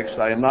context,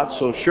 I am not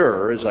so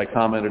sure, as I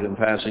commented in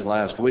passing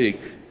last week,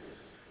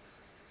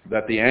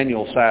 that the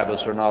annual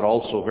Sabbaths are not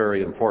also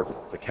very important.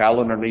 The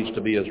calendar needs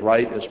to be as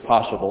right as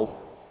possible,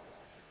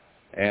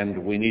 and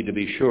we need to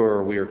be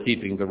sure we are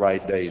keeping the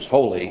right days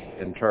holy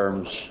in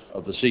terms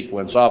of the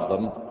sequence of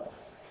them.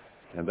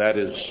 And that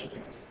is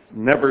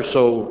never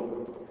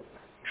so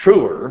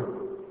truer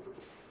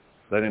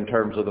than in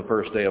terms of the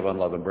first day of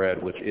unleavened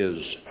bread, which is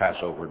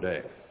Passover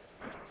Day.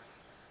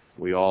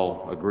 We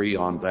all agree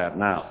on that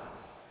now.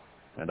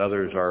 And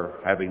others are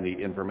having the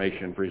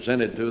information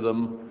presented to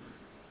them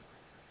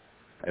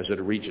as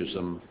it reaches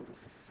them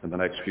in the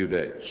next few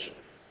days.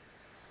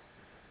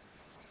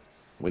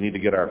 We need to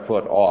get our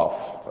foot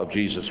off of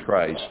Jesus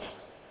Christ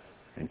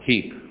and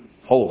keep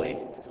holy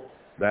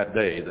that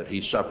day that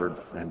He suffered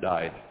and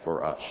died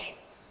for us.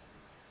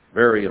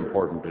 Very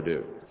important to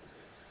do.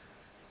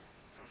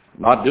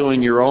 Not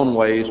doing your own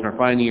ways, nor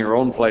finding your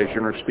own pleasure,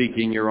 nor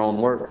speaking your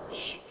own words.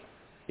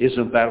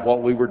 Isn't that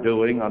what we were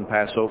doing on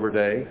Passover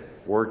Day?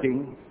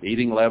 Working,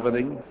 eating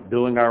leavening,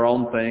 doing our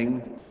own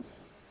thing.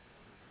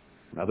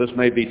 Now this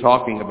may be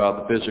talking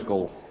about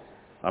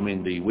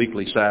the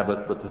weekly Sabbath,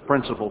 but the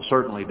principle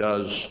certainly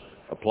does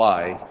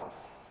apply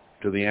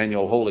to the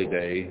annual holy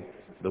day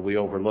that we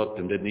overlooked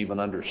and didn't even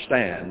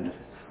understand,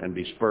 and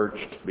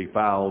besmirched,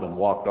 befouled, and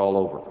walked all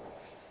over.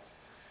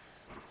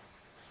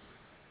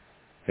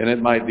 And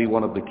it might be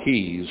one of the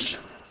keys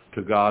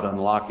to God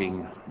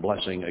unlocking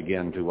blessing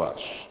again to us.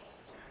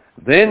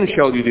 Then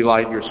shall you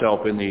delight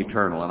yourself in the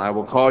eternal, and I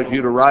will cause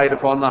you to ride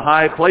upon the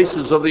high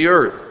places of the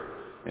earth,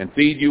 and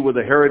feed you with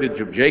the heritage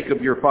of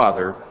Jacob your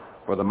father,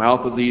 for the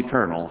mouth of the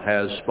Eternal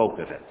has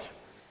spoken it.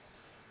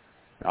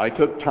 Now, I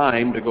took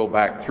time to go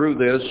back through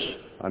this.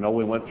 I know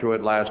we went through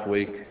it last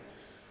week,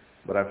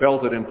 but I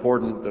felt it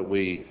important that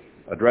we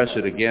address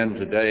it again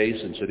today,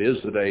 since it is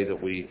the day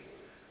that we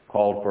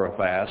called for a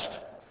fast,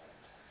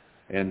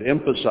 and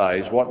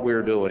emphasize what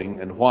we're doing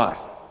and why,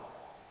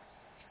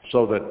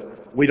 so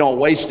that we don't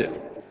waste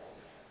it.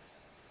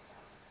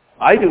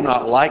 I do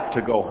not like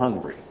to go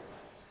hungry.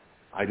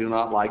 I do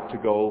not like to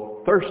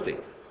go thirsty.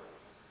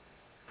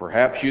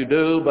 Perhaps you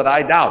do, but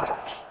I doubt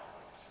it.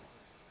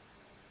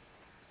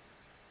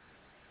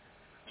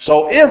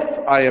 So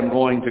if I am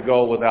going to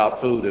go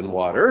without food and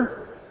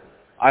water,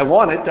 I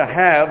want it to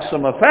have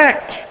some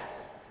effect.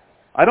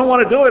 I don't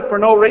want to do it for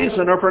no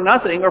reason or for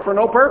nothing or for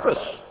no purpose.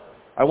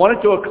 I want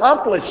it to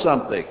accomplish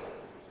something.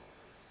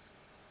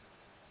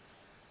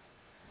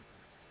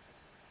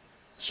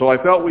 So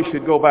I felt we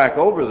should go back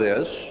over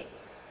this,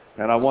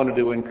 and I wanted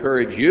to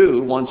encourage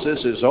you, once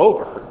this is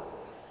over,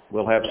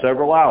 we'll have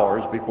several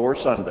hours before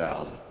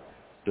sundown,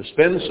 to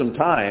spend some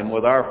time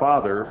with our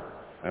Father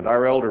and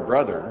our elder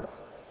brother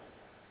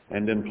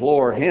and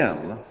implore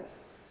him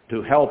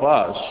to help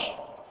us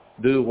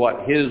do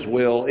what his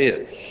will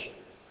is.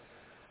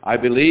 I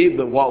believe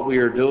that what we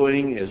are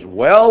doing is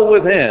well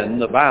within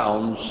the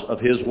bounds of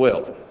his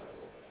will.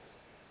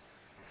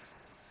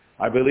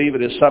 I believe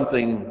it is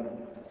something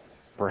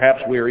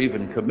perhaps we are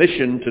even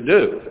commissioned to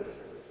do.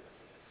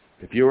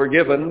 If you are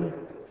given,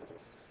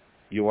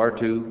 you are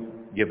to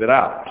give it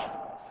out.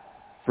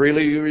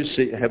 Freely you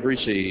have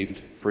received,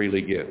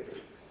 freely give.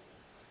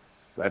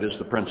 That is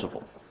the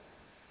principle.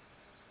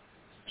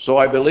 So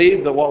I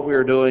believe that what we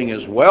are doing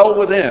is well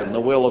within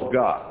the will of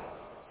God.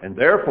 And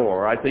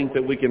therefore, I think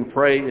that we can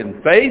pray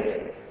in faith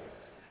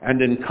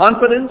and in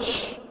confidence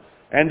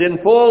and in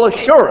full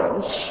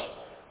assurance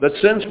that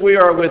since we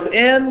are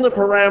within the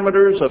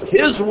parameters of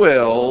his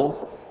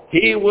will,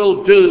 he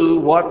will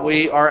do what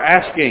we are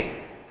asking.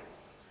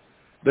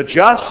 The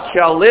just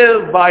shall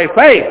live by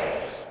faith.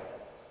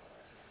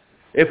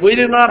 If we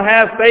do not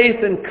have faith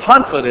and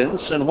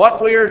confidence in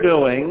what we are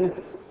doing,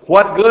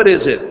 what good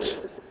is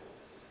it?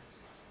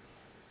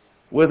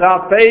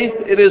 Without faith,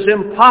 it is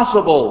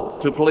impossible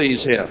to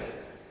please him.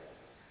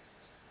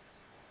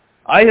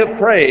 I have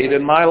prayed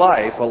in my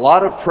life a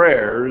lot of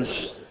prayers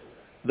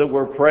that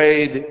were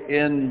prayed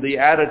in the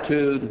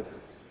attitude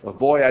of,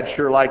 boy, I'd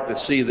sure like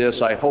to see this,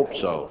 I hope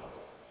so.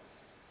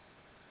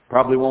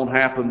 Probably won't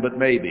happen, but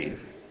maybe.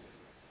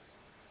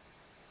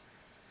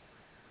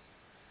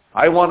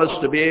 I want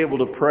us to be able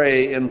to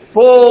pray in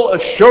full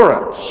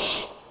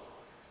assurance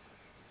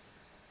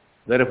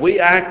that if we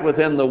act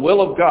within the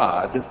will of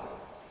God,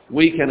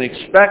 we can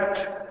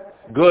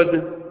expect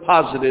good,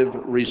 positive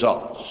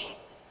results.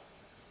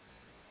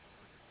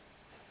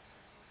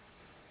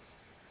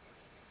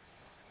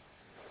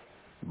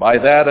 By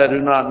that, I do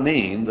not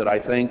mean that I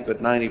think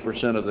that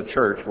 90% of the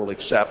church will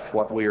accept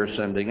what we are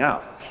sending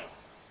out.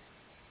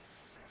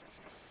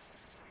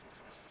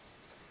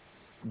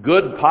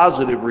 Good,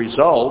 positive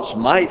results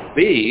might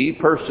be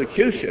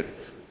persecution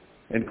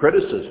and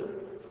criticism.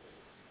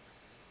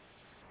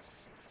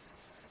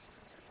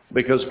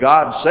 Because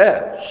God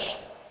says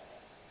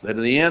that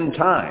in the end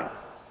time,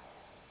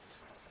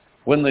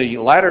 when the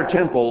latter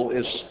temple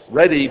is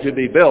ready to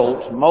be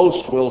built,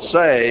 most will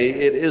say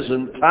it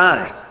isn't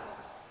time.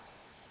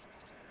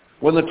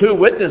 When the two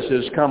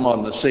witnesses come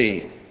on the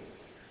scene,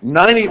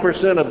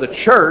 90% of the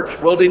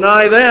church will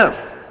deny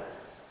them.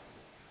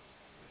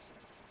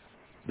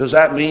 Does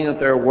that mean that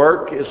their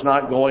work is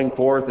not going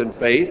forth in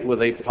faith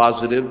with a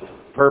positive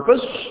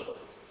purpose?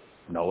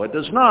 No, it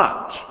does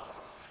not.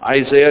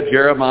 Isaiah,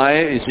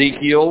 Jeremiah,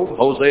 Ezekiel,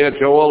 Hosea,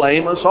 Joel,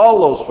 Amos,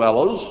 all those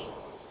fellows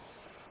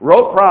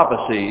wrote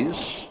prophecies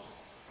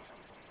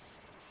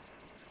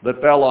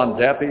that fell on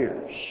deaf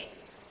ears.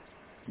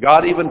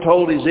 God even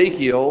told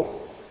Ezekiel,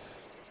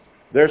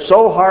 they're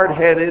so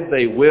hard-headed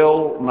they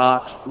will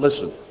not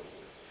listen.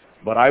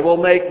 But I will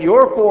make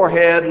your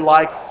forehead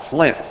like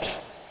flint,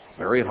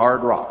 very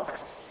hard rock.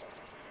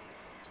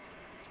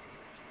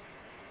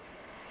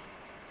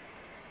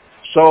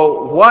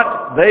 So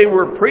what they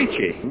were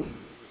preaching,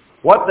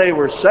 what they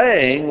were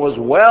saying, was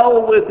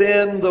well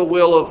within the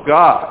will of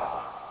God.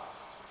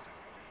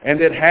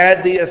 And it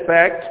had the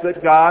effect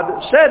that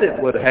God said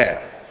it would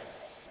have.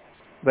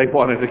 They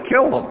wanted to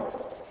kill them.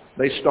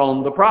 They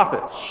stoned the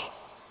prophets.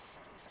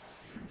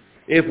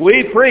 If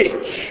we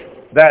preach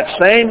that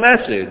same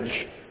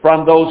message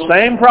from those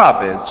same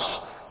prophets,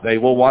 they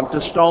will want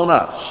to stone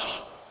us.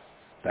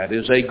 That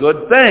is a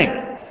good thing.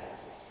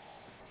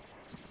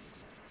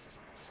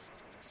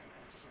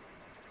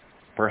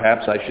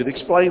 Perhaps I should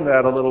explain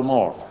that a little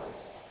more.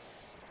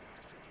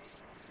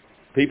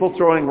 People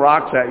throwing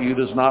rocks at you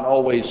does not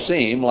always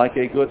seem like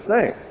a good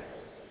thing.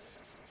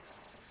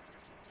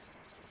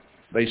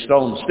 They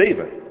stoned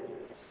Stephen.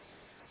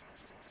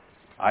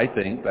 I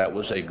think that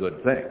was a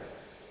good thing.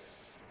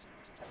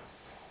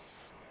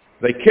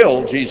 They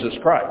killed Jesus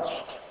Christ.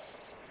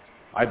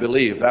 I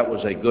believe that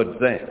was a good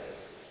thing.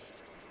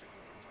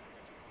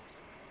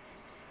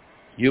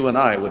 You and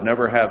I would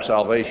never have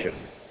salvation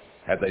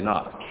had they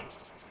not.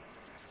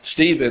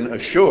 Stephen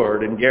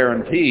assured and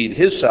guaranteed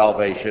his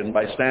salvation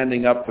by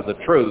standing up for the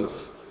truth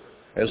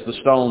as the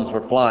stones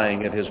were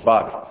flying at his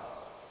body.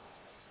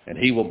 And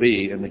he will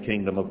be in the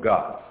kingdom of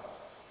God.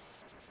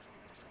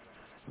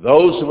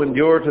 Those who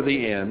endure to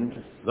the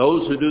end,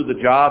 those who do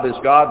the job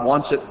as God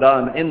wants it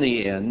done in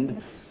the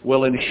end,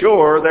 will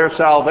ensure their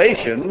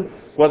salvation,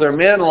 whether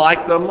men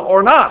like them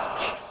or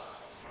not.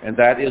 And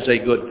that is a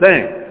good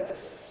thing.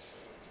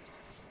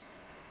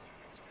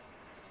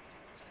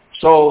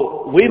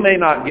 So we may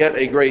not get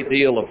a great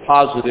deal of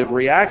positive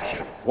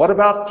reaction. What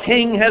about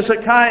King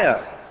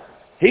Hezekiah?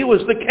 He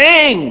was the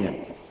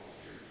king.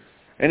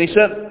 And he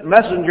sent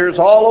messengers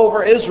all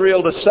over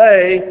Israel to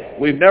say,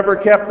 we've never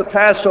kept the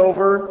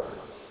Passover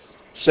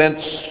since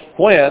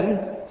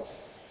when?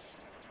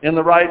 In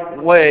the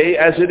right way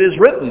as it is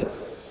written.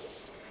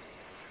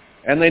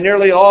 And they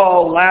nearly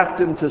all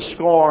laughed him to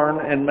scorn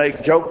and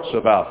make jokes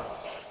about it.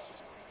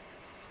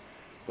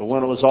 But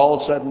when it was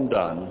all said and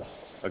done,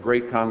 a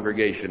great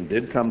congregation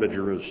did come to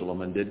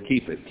Jerusalem and did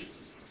keep it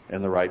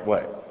in the right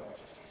way.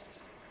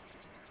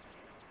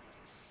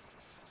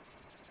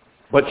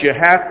 But you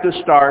have to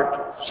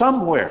start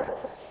somewhere,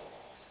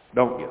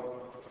 don't you?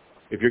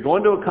 If you're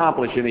going to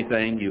accomplish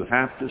anything, you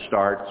have to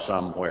start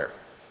somewhere.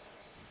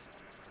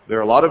 There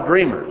are a lot of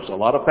dreamers, a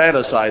lot of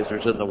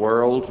fantasizers in the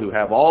world who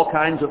have all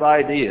kinds of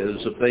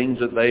ideas of things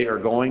that they are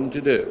going to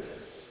do.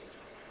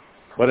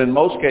 But in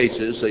most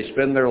cases, they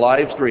spend their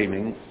lives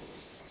dreaming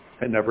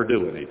and never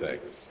do anything.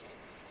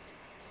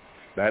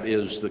 That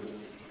is the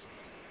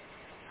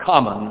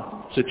common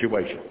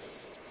situation.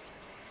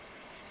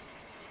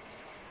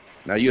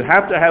 Now you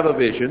have to have a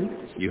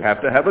vision, you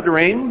have to have a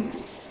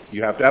dream,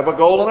 you have to have a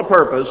goal and a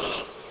purpose,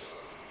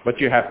 but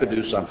you have to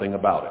do something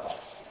about it.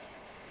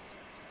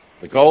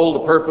 The goal,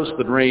 the purpose,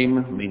 the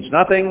dream means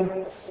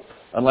nothing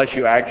unless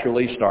you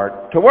actually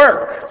start to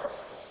work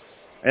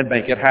and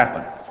make it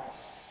happen.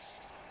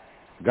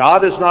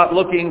 God is not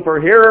looking for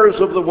hearers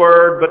of the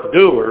word, but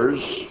doers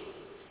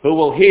who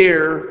will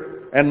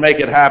hear and make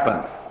it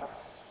happen.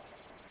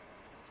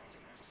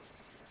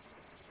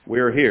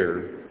 We're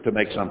here to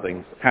make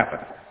something happen.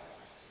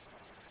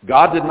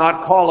 God did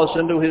not call us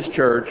into his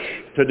church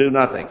to do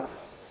nothing.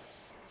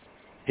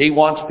 He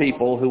wants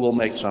people who will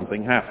make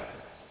something happen.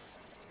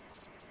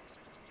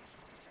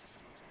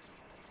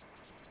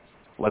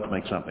 Let's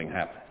make something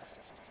happen.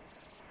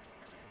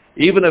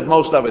 Even if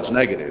most of it's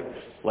negative,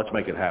 let's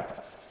make it happen.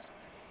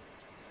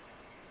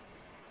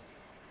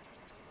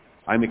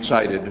 I'm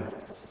excited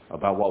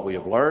about what we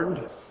have learned,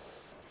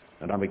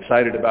 and I'm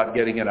excited about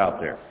getting it out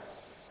there.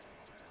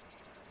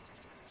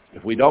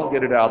 If we don't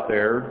get it out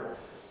there,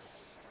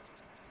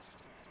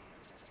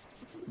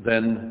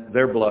 then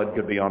their blood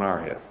could be on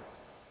our head.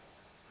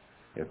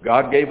 If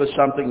God gave us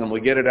something and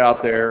we get it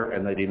out there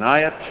and they deny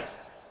it,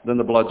 then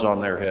the blood's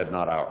on their head,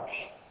 not ours.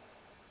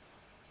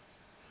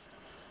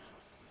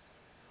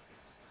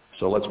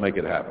 So let's make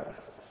it happen.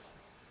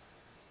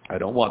 I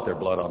don't want their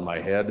blood on my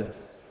head,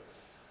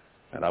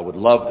 and I would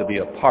love to be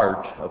a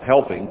part of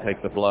helping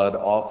take the blood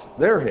off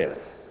their head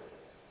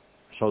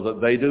so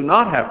that they do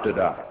not have to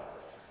die,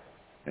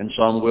 and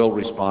some will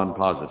respond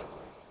positively.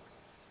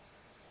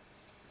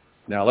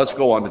 Now let's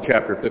go on to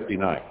chapter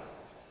 59.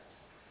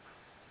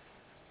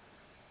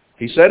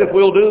 He said if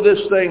we'll do this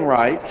thing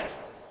right,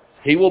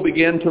 he will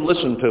begin to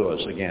listen to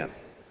us again.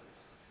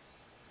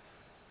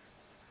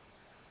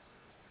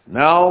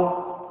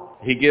 Now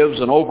he gives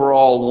an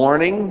overall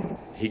warning.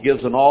 He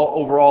gives an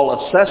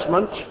overall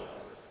assessment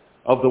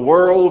of the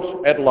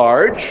world at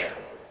large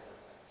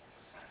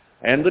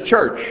and the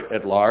church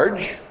at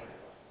large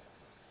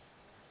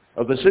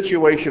of the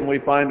situation we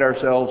find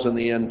ourselves in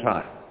the end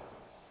time,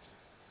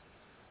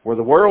 where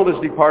the world is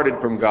departed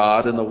from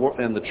God and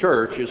the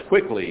church is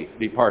quickly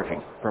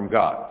departing from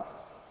God.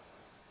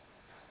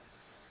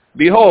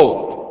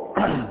 Behold,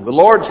 the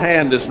Lord's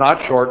hand is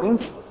not shortened,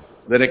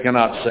 that it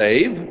cannot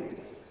save.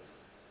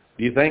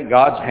 Do you think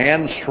God's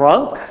hand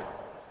shrunk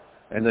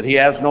and that he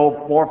has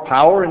no more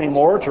power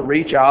anymore to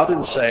reach out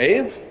and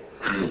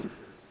save?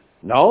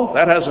 No,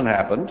 that hasn't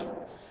happened.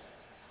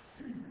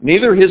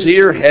 Neither his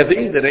ear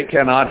heavy that it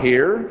cannot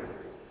hear.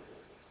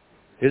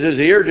 Is his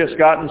ear just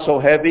gotten so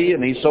heavy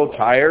and he's so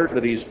tired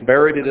that he's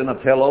buried it in a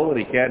pillow and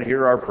he can't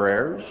hear our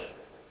prayers?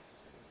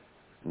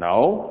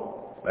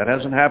 No, that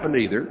hasn't happened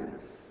either.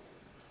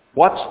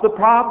 What's the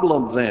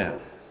problem then?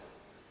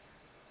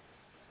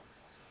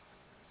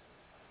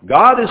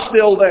 God is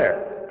still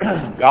there.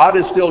 God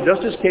is still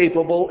just as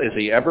capable as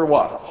he ever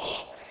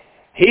was.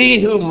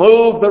 He who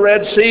moved the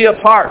Red Sea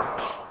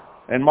apart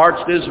and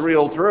marched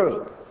Israel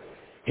through.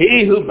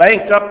 He who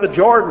banked up the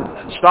Jordan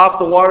and stopped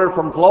the water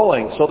from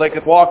flowing so they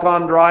could walk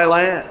on dry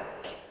land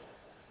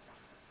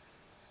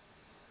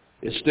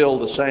is still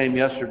the same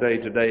yesterday,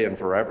 today, and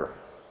forever.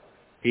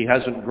 He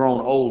hasn't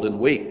grown old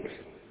and weak.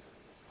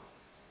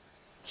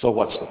 So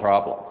what's the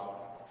problem?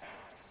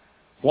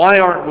 Why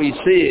aren't we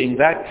seeing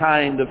that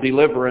kind of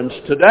deliverance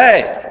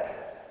today?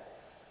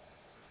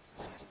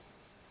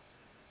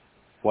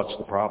 What's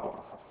the problem?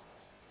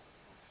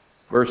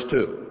 Verse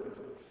 2.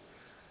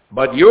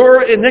 But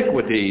your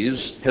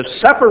iniquities have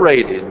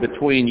separated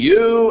between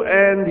you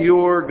and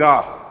your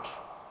God.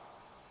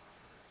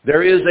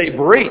 There is a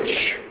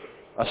breach,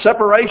 a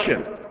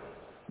separation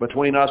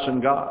between us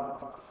and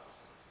God.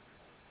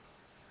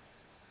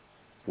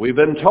 We've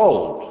been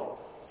told,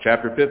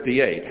 chapter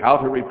 58, how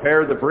to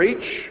repair the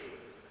breach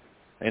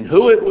and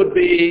who it would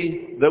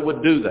be that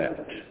would do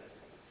that.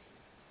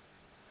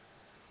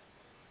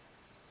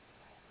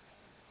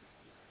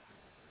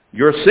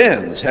 Your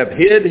sins have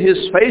hid his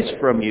face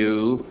from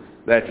you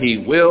that he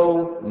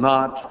will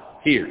not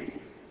hear.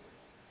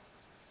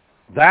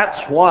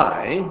 That's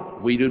why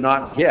we do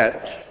not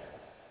get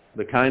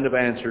the kind of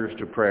answers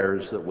to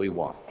prayers that we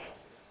want.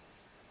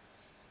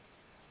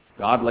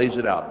 God lays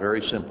it out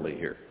very simply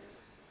here.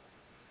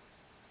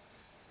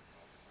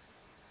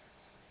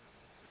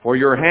 For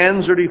your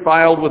hands are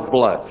defiled with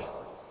blood,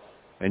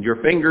 and your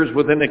fingers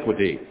with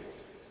iniquity.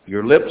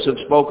 Your lips have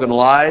spoken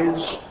lies,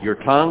 your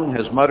tongue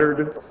has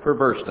muttered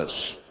perverseness.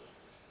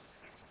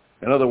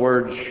 In other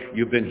words,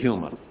 you've been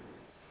human.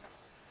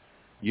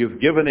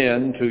 You've given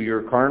in to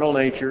your carnal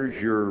natures,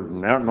 your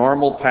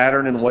normal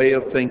pattern and way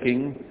of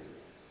thinking,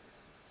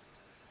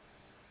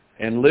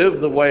 and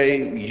live the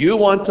way you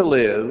want to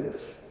live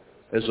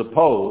as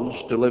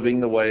opposed to living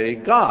the way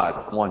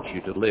God wants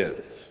you to live.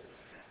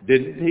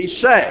 Didn't he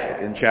say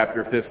in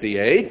chapter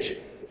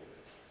 58,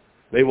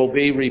 they will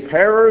be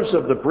repairers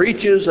of the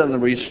breaches and the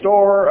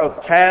restorer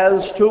of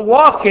paths to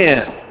walk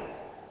in.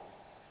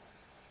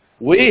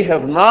 We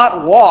have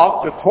not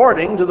walked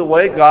according to the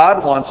way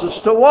God wants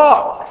us to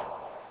walk.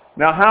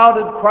 Now, how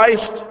did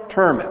Christ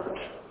term it?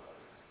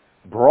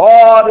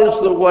 Broad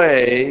is the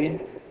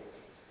way,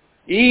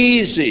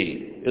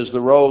 easy is the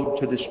road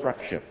to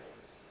destruction.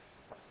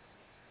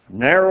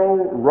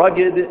 Narrow,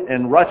 rugged,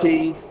 and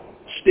rutty,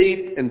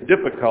 steep, and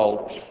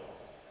difficult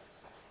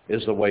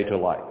is the way to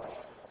life.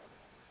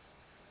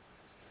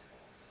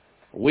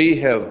 We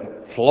have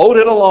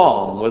floated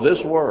along with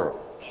this world,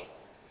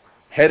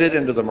 headed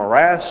into the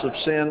morass of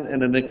sin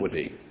and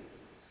iniquity.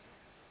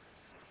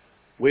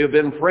 We have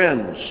been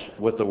friends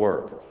with the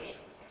world.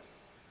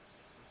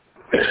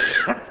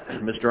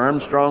 Mr.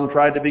 Armstrong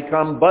tried to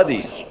become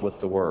buddies with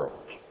the world.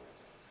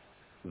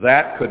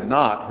 That could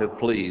not have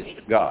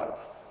pleased God.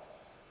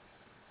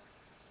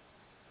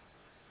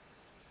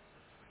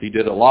 He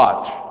did a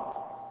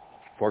lot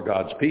for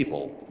God's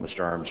people, Mr.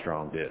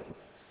 Armstrong did.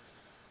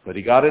 But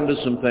he got into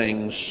some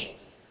things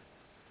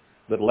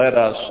that led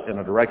us in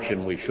a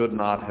direction we should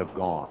not have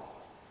gone.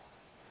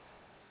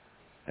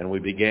 And we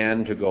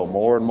began to go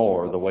more and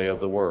more the way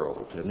of the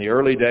world. In the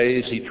early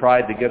days, he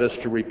tried to get us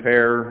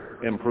to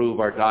improve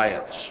our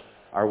diets,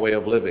 our way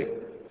of living.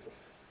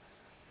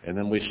 And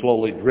then we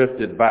slowly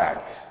drifted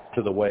back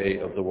to the way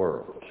of the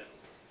world.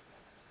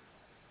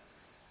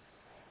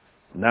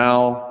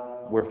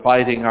 Now we're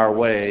fighting our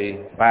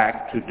way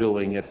back to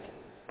doing it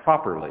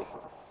properly.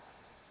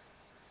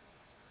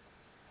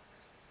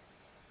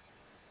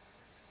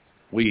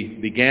 We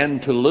began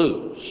to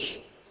lose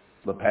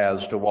the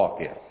paths to walk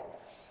in.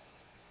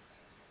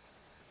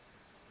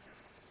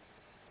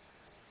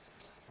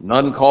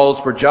 None calls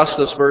for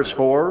justice, verse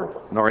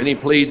 4, nor any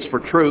pleads for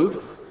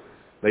truth.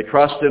 They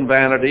trust in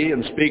vanity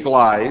and speak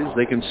lies.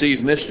 They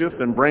conceive mischief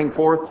and bring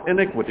forth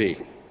iniquity.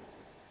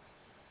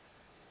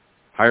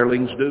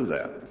 Hirelings do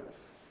that.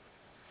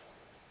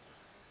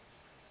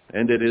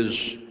 And it is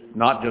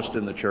not just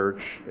in the church,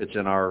 it's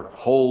in our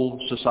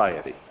whole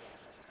society.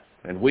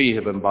 And we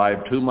have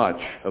imbibed too much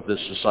of this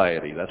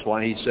society. That's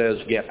why he says,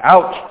 get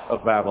out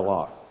of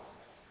Babylon.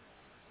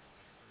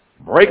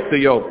 Break the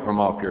yoke from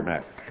off your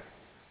neck.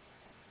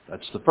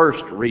 That's the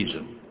first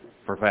reason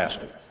for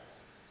fasting.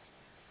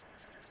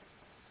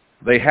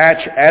 They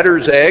hatch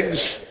adder's eggs.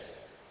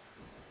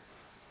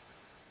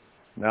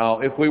 Now,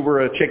 if we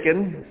were a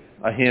chicken,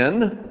 a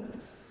hen,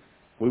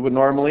 we would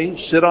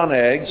normally sit on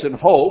eggs and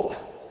hope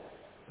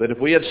that if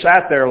we had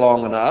sat there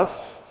long enough,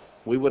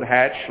 we would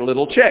hatch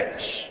little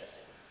chicks.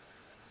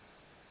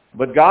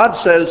 But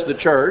God says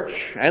the church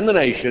and the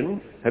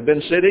nation have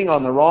been sitting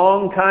on the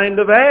wrong kind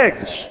of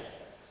eggs.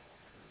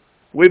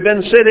 We've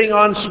been sitting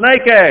on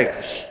snake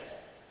eggs.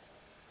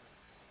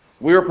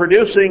 We are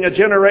producing a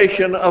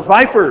generation of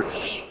vipers,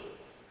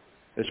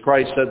 as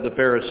Christ said the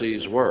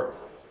Pharisees were.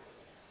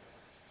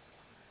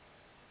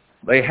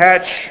 They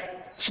hatch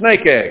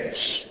snake eggs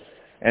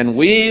and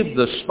weave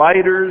the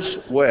spider's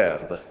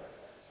web.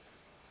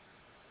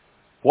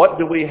 What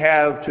do we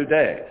have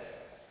today?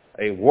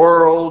 A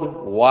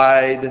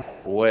worldwide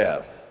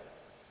web.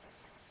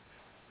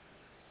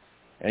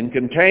 And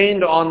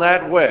contained on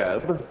that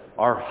web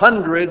are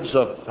hundreds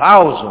of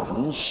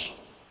thousands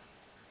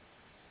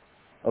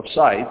of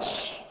sites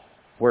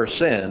where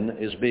sin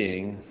is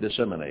being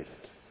disseminated.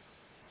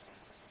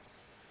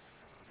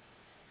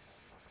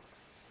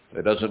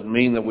 It doesn't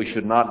mean that we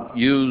should not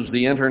use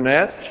the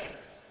internet.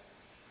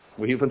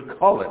 We even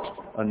call it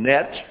a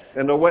net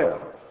and a web.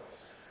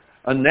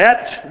 A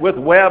net with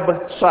web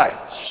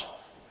sites.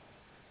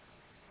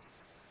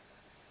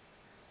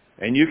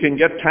 And you can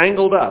get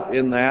tangled up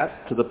in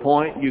that to the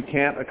point you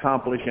can't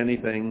accomplish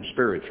anything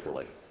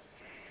spiritually.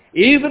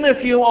 Even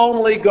if you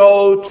only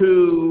go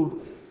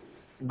to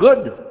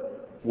good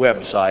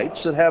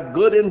websites that have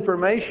good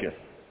information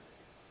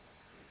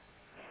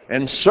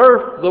and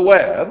surf the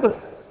web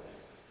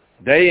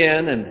day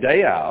in and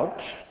day out,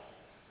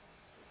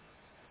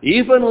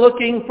 even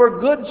looking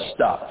for good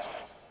stuff,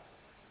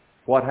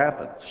 what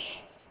happens?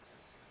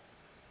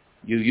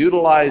 You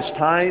utilize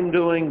time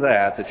doing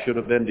that should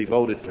have been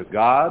devoted to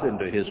God and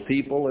to His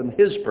people and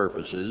His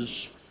purposes,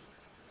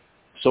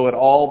 so it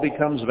all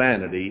becomes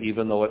vanity,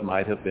 even though it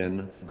might have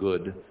been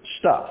good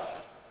stuff.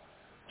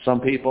 Some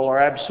people are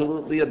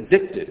absolutely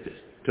addicted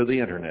to the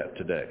internet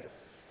today.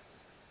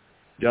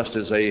 just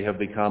as they have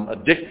become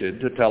addicted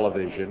to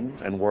television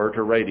and were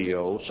to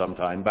radio some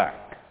time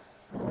back.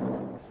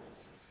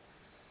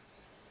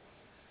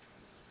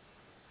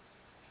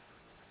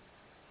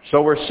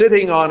 So we're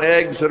sitting on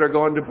eggs that are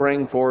going to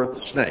bring forth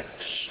snakes.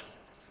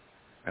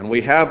 And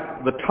we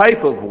have the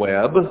type of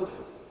web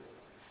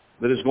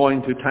that is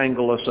going to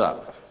tangle us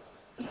up.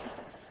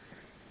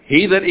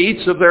 He that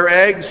eats of their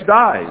eggs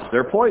dies.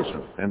 They're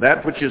poison. And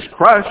that which is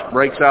crushed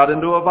breaks out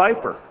into a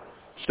viper.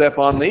 Step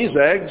on these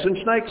eggs and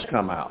snakes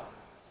come out.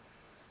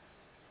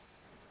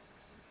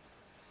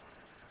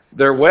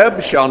 Their web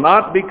shall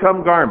not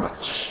become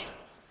garments.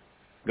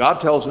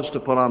 God tells us to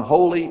put on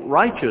holy,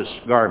 righteous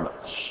garments.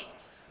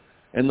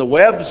 And the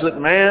webs that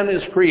man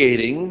is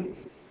creating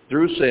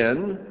through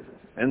sin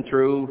and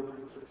through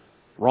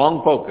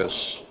wrong focus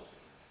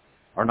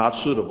are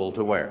not suitable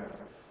to wear.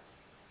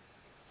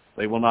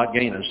 They will not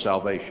gain us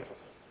salvation.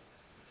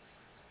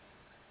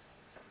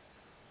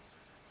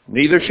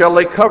 Neither shall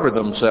they cover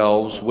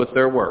themselves with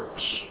their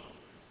works.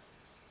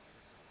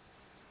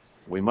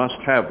 We must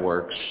have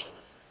works,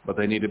 but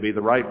they need to be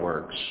the right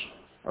works,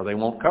 or they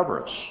won't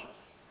cover us.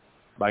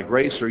 By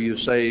grace are you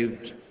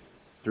saved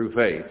through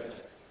faith,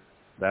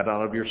 that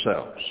out of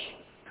yourselves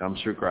comes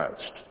through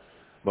Christ.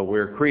 But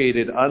we're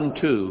created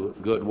unto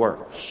good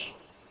works.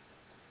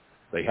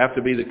 They have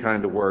to be the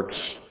kind of works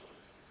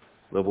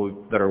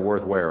that are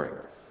worth wearing.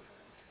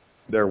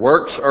 Their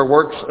works are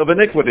works of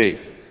iniquity,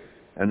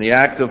 and the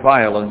act of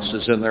violence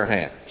is in their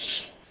hands.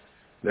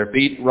 Their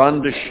feet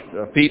run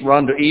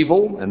to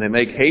evil, and they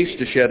make haste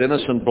to shed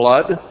innocent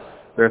blood.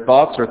 Their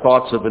thoughts are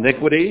thoughts of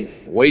iniquity.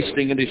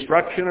 Wasting and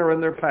destruction are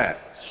in their paths.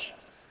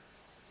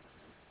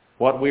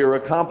 What we are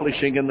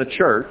accomplishing in the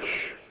church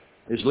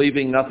is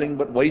leaving nothing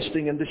but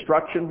wasting and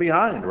destruction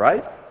behind,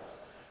 right?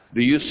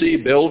 Do you see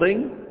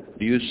building?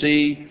 Do you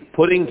see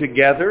putting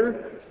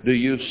together? Do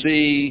you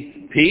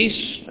see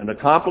peace and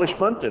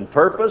accomplishment and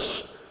purpose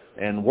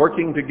and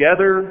working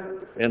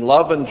together in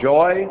love and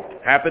joy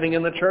happening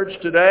in the church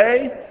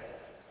today?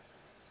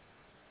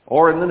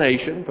 Or in the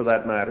nation, for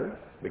that matter,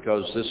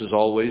 because this is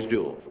always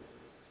dual.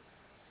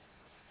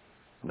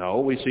 No,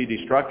 we see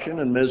destruction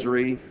and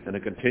misery and a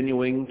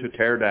continuing to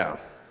tear down.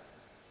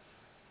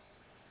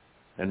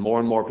 And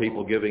more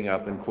people giving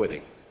up and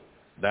quitting.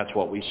 That's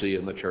what we see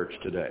in the church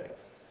today.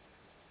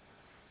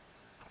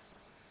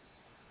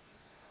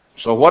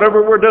 So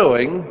whatever we're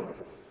doing,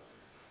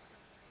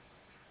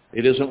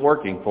 it isn't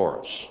working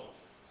for us.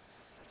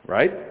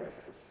 Right?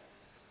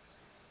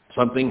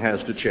 Something has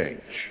to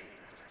change.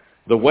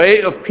 The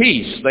way of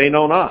peace they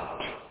know not,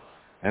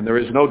 and there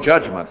is no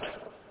judgment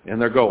in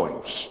their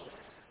goings.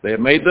 They have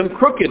made them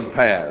crooked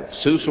paths.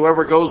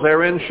 Whosoever goes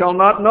therein shall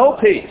not know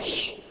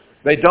peace.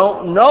 They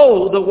don't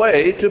know the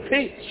way to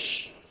peace.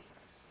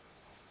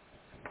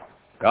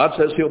 God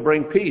says he'll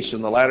bring peace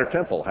in the latter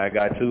temple,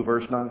 Haggai 2,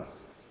 verse 9.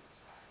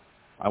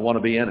 I want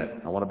to be in it.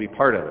 I want to be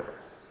part of it.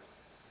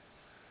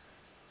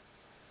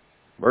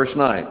 Verse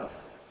 9.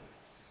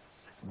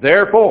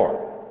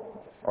 Therefore,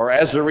 or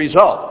as a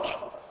result,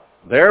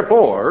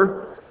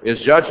 therefore is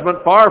judgment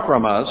far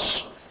from us,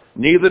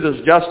 neither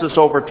does justice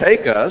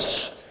overtake us.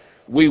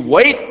 We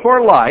wait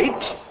for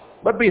light,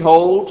 but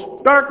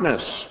behold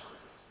darkness,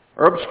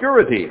 or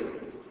obscurity,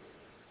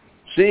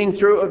 seeing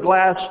through a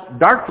glass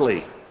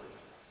darkly.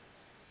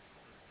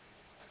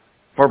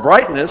 For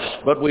brightness,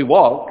 but we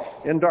walk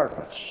in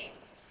darkness.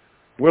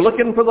 We're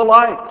looking for the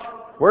light.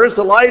 Where's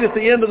the light at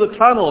the end of the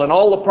tunnel and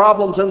all the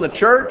problems in the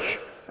church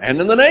and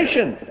in the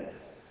nation?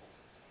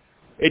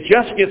 It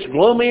just gets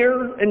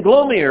gloomier and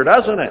gloomier,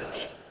 doesn't it?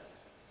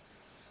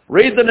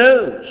 Read the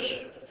news.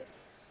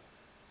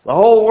 The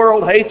whole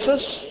world hates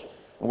us,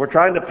 and we're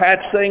trying to patch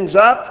things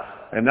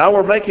up, and now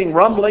we're making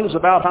rumblings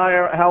about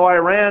how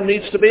Iran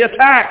needs to be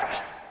attacked.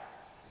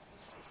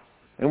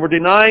 And we're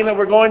denying that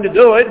we're going to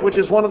do it, which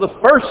is one of the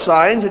first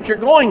signs that you're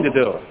going to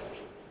do it.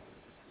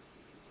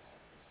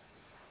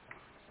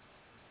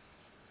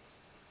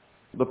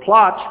 The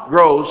plot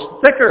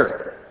grows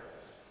thicker.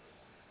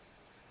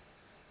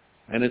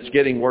 And it's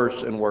getting worse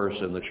and worse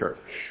in the church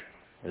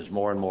as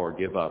more and more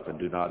give up and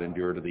do not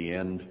endure to the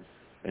end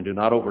and do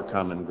not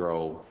overcome and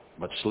grow,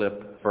 but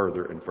slip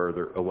further and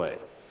further away.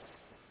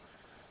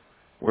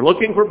 We're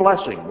looking for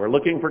blessing. We're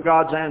looking for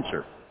God's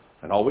answer.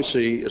 And all we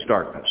see is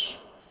darkness.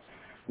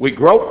 We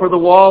grope for the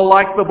wall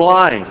like the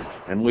blind,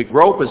 and we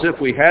grope as if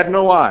we had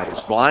no eyes,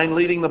 blind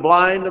leading the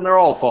blind, and they're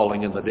all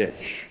falling in the ditch.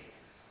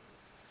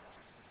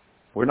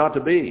 We're not to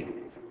be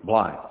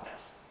blind.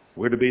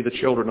 We're to be the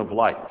children of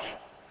light.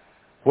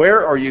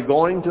 Where are you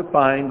going to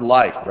find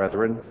light,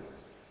 brethren?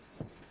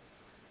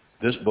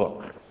 This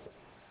book.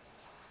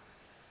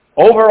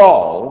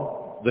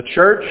 Overall, the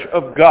Church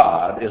of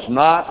God is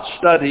not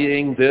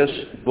studying this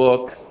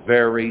book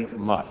very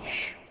much.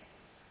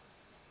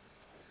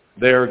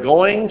 They're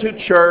going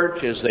to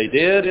church as they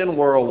did in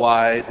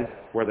Worldwide,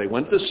 where they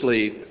went to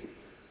sleep,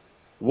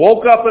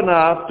 woke up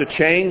enough to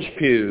change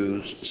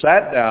pews,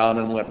 sat down,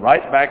 and went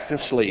right back to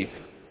sleep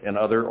in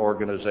other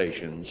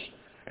organizations,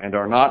 and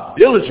are not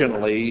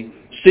diligently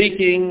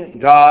seeking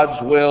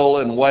God's will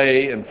and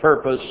way and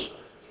purpose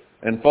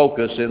and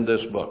focus in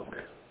this book.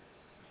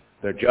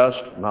 They're just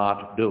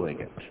not doing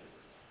it.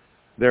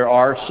 There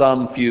are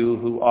some few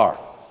who are.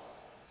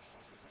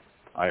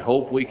 I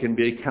hope we can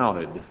be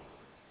counted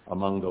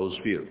among those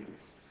few.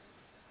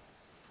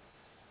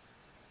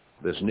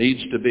 This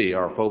needs to be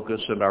our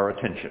focus and our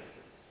attention.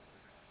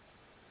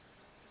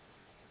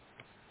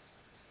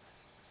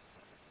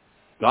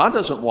 God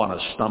doesn't want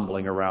us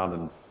stumbling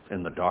around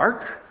in the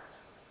dark.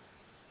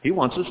 He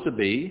wants us to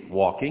be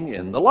walking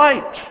in the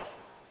light.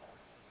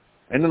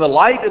 And in the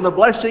light and the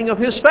blessing of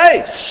His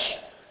face.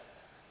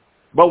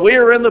 But we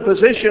are in the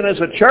position as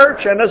a church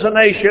and as a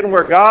nation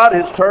where God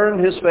has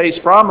turned His face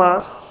from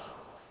us,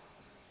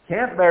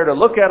 can't bear to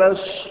look at us,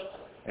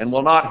 and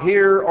will not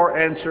hear or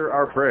answer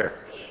our prayers.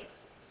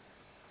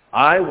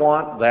 I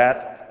want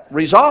that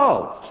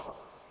resolved.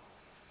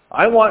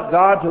 I want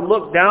God to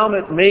look down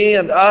at me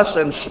and us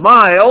and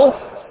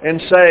smile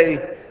and say,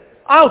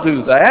 I'll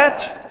do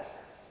that.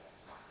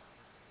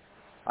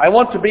 I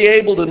want to be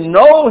able to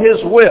know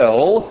His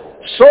will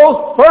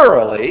so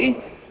thoroughly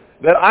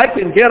that I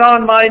can get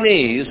on my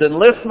knees and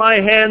lift my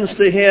hands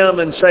to Him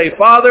and say,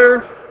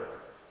 Father,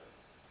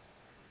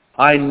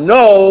 I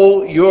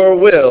know your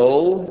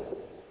will,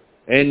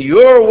 and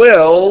your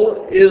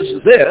will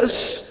is this.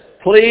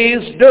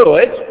 Please do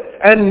it,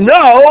 and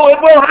know it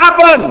will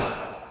happen.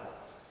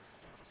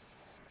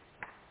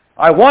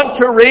 I want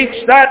to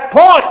reach that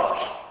point.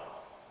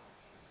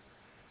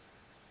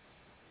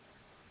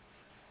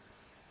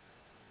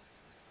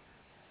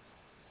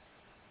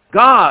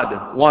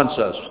 God wants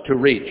us to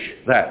reach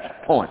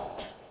that point.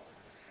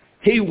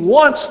 He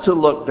wants to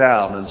look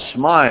down and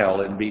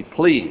smile and be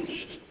pleased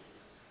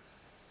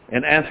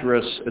and answer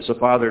us as a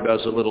father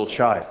does a little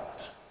child.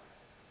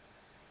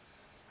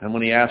 And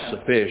when he asks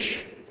a fish,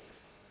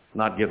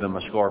 not give him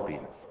a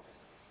scorpion.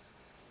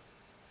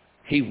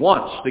 He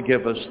wants to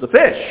give us the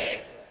fish.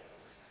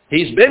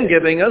 He's been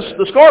giving us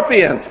the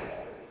scorpion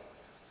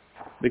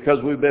because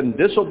we've been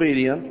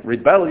disobedient,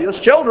 rebellious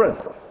children.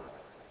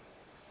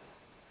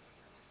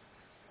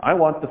 I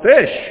want the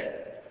fish.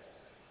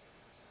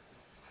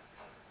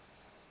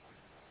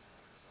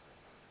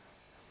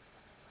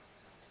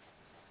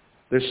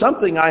 There's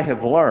something I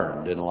have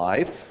learned in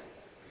life,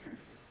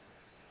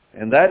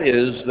 and that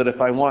is that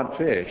if I want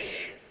fish,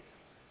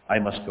 I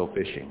must go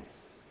fishing.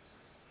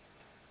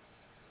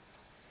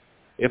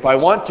 If I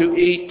want to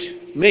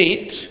eat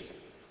meat,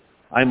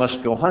 I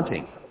must go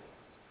hunting.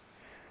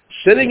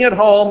 Sitting at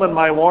home in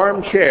my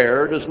warm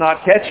chair does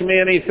not catch me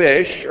any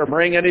fish or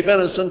bring any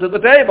venison to the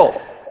table.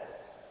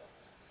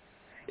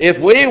 If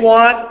we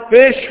want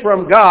fish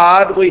from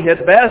God, we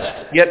had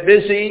best get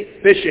busy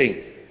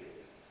fishing.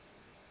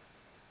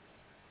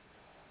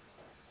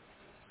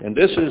 And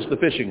this is the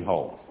fishing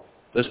hole,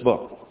 this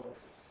book.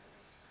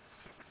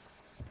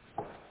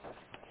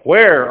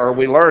 Where are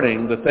we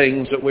learning the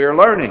things that we are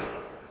learning?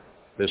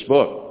 This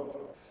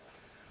book.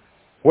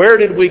 Where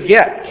did we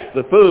get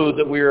the food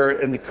that we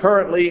are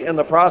currently in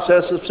the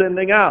process of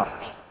sending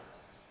out?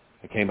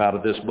 It came out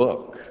of this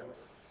book.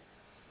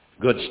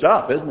 Good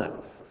stuff, isn't it?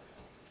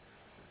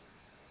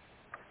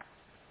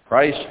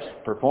 Christ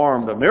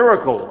performed a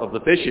miracle of the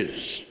fishes,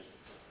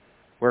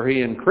 where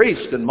He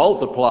increased and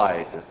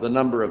multiplied the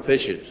number of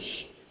fishes.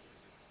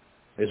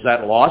 Is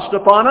that lost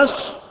upon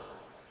us?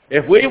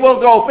 If we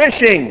will go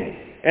fishing,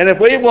 and if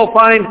we will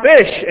find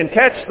fish and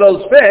catch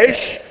those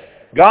fish,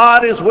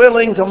 God is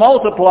willing to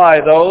multiply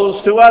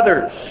those to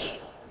others.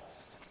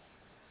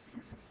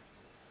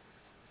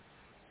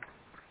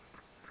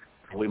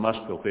 We must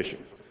go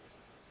fishing.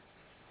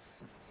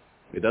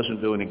 It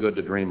doesn't do any good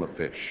to dream of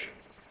fish.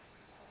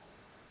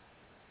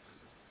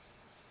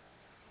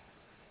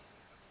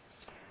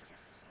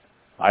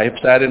 I have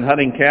sat in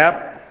hunting camp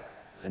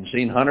and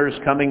seen hunters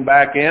coming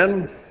back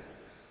in,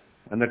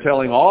 and they're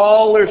telling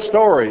all their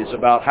stories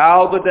about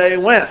how the day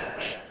went,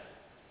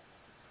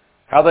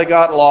 how they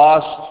got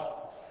lost,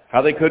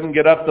 how they couldn't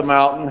get up the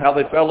mountain, how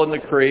they fell in the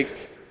creek.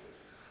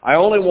 I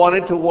only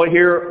wanted to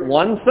hear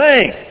one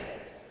thing.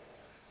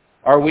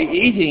 Are we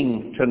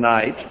eating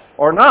tonight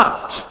or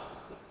not?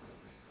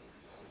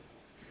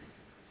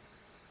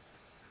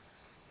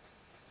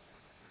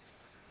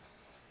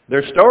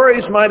 Their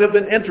stories might have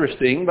been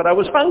interesting, but I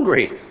was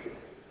hungry,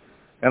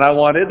 and I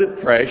wanted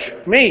fresh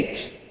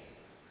meat.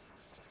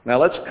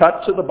 Now let's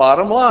cut to the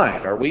bottom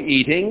line. Are we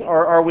eating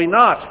or are we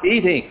not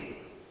eating?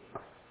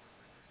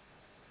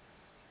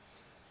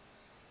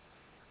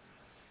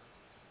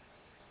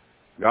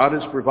 God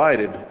has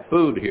provided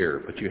food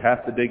here, but you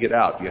have to dig it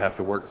out. You have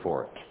to work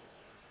for it.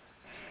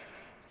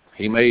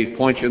 He may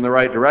point you in the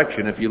right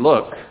direction if you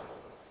look,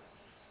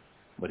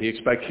 but He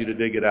expects you to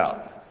dig it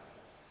out.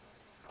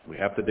 We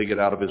have to dig it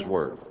out of His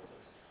Word.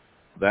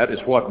 That is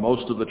what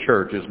most of the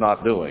church is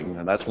not doing,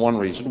 and that's one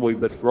reason we've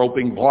been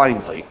groping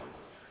blindly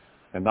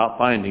and not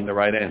finding the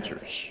right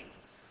answers.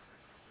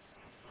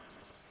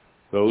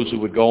 Those who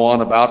would go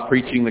on about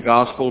preaching the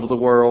gospel to the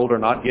world are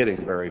not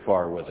getting very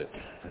far with it.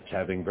 It's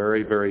having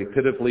very, very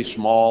pitifully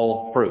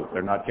small fruit.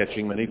 They're not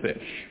catching many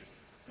fish.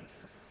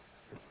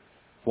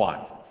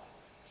 Why?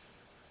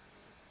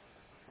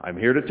 I'm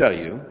here to tell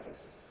you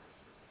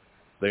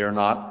They are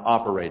not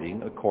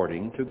operating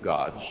according to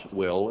God's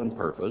will and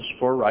purpose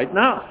for right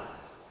now.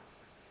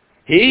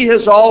 He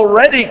has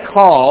already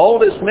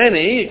called as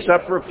many,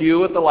 except for a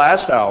few at the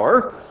last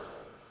hour,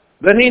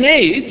 that he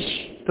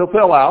needs to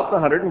fill out the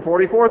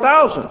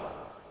 144,000.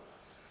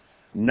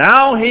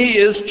 Now he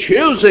is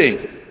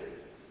choosing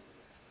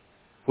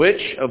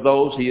which of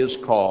those he has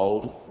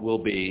called will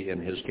be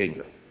in his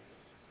kingdom.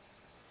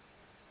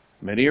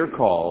 Many are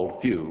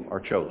called, few are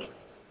chosen.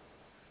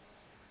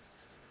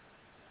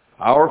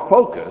 Our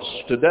focus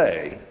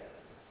today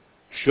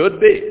should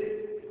be,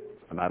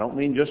 and I don't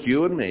mean just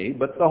you and me,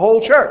 but the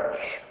whole church,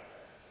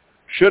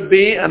 should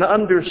be an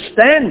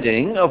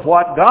understanding of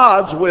what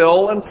God's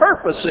will and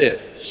purpose is.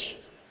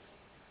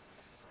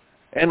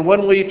 And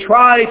when we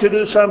try to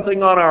do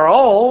something on our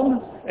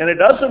own, and it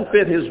doesn't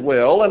fit his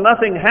will, and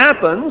nothing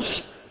happens,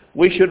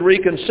 we should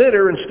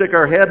reconsider and stick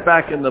our head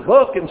back in the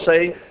book and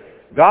say,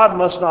 God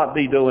must not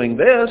be doing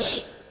this.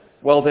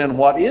 Well, then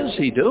what is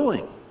he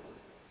doing?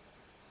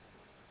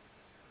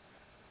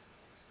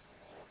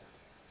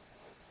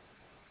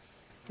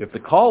 If the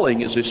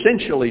calling is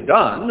essentially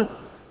done,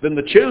 then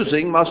the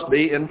choosing must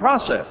be in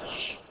process.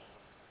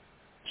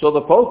 So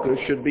the focus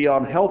should be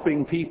on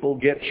helping people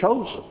get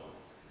chosen.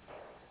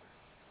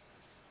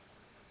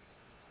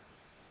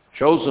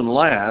 Chosen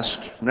last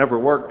never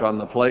worked on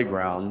the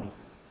playground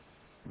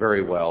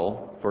very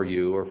well for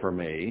you or for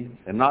me,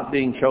 and not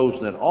being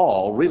chosen at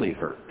all really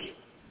hurt.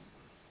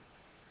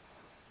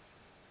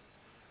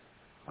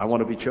 I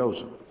want to be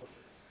chosen.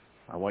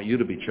 I want you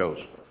to be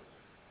chosen.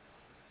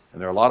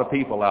 And there are a lot of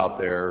people out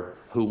there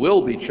who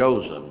will be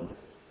chosen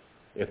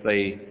if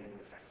they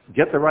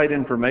get the right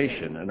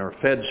information and are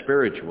fed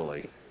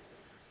spiritually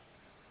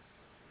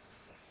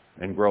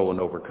and grow and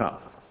overcome.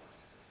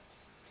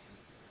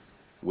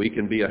 We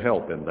can be a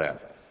help in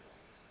that.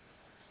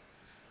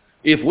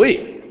 If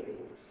we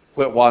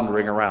quit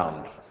wandering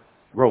around,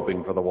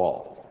 groping for the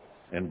wall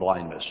in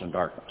blindness and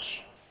darkness.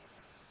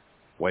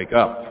 Wake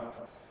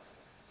up.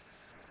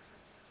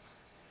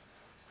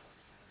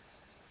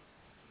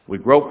 We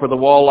grope for the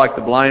wall like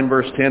the blind,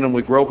 verse 10, and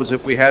we grope as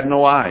if we had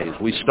no eyes.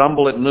 We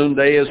stumble at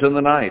noonday as in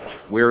the night.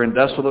 We are in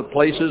desolate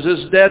places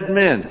as dead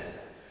men.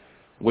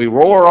 We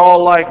roar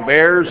all like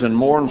bears and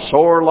mourn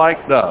sore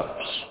like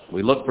doves.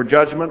 We look for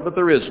judgment, but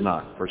there is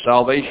none. For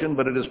salvation,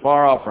 but it is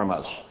far off from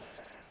us.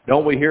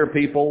 Don't we hear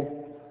people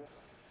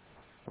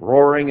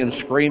roaring and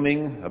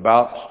screaming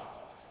about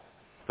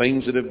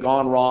things that have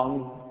gone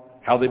wrong,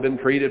 how they've been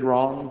treated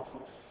wrong?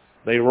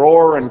 They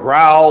roar and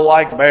growl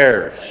like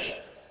bears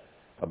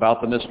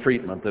about the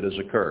mistreatment that has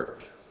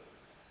occurred.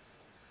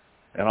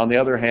 And on the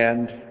other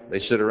hand, they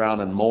sit around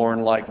and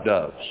mourn like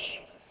doves.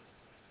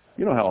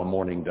 You know how a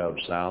mourning dove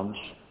sounds.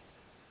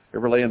 You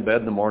ever lay in bed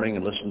in the morning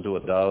and listen to a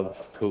dove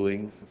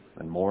cooing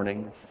and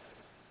mourning?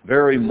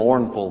 Very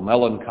mournful,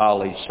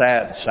 melancholy,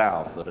 sad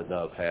sound that a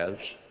dove has.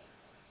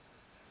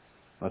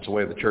 That's the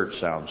way the church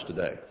sounds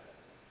today.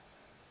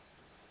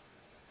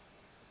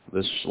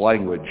 This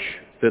language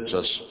fits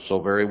us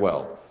so very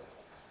well.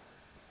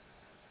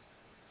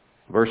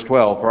 Verse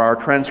 12, for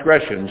our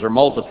transgressions are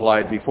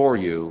multiplied before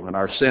you, and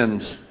our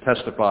sins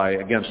testify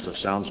against us.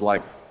 Sounds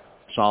like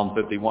Psalm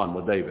 51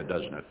 with David,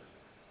 doesn't it?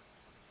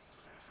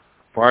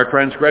 For our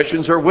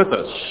transgressions are with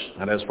us,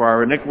 and as for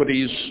our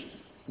iniquities,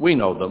 we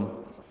know them.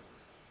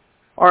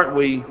 Aren't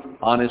we,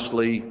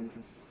 honestly,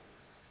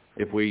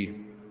 if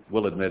we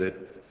will admit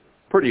it,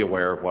 pretty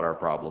aware of what our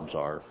problems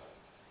are?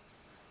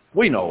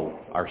 We know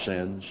our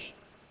sins,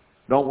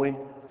 don't we?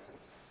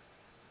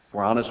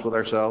 We're honest with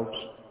ourselves.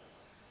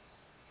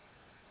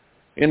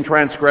 In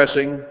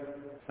transgressing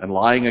and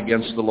lying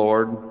against the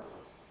Lord,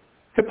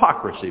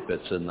 hypocrisy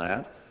fits in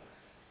that.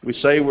 We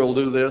say we'll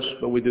do this,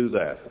 but we do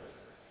that.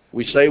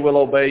 We say we'll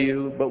obey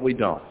you, but we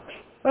don't.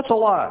 That's a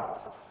lie.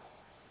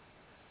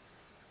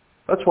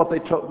 That's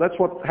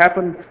what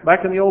happened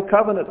back in the Old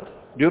Covenant,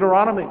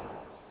 Deuteronomy.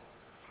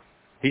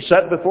 He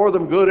set before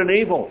them good and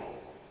evil,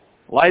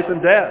 life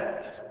and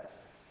death.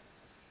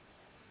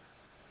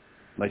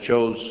 They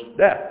chose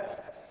death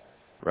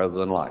rather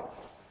than life.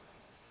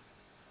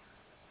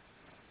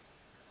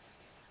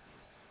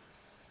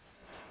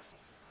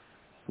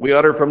 We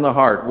utter from the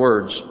heart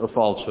words of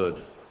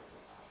falsehood.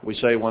 We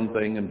say one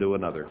thing and do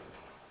another.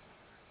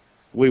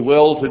 We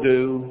will to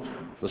do,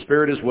 the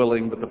spirit is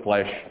willing, but the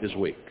flesh is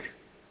weak.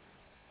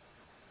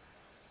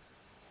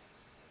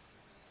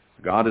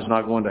 God is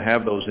not going to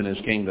have those in his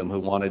kingdom who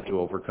wanted to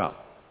overcome.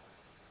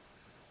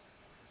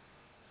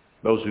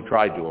 Those who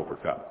tried to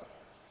overcome.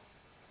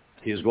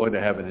 He is going to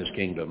have in his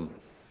kingdom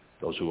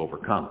those who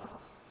overcome.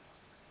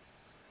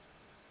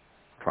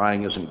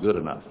 Trying isn't good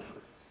enough.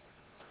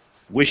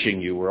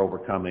 Wishing you were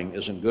overcoming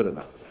isn't good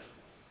enough.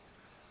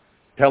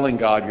 Telling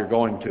God you're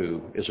going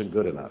to isn't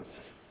good enough.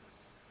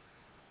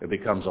 It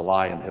becomes a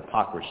lie and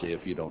hypocrisy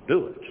if you don't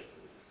do it.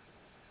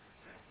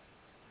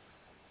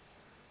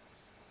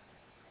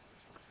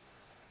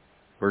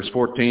 Verse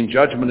 14,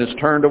 judgment is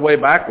turned away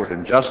backward,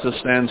 and justice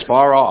stands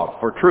far off,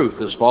 for truth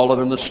is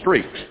fallen in the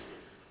street,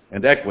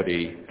 and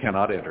equity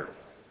cannot enter.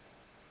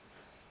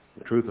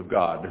 the truth of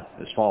God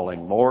is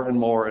falling more and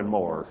more and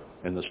more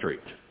in the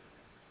street,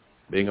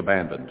 being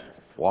abandoned,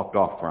 walked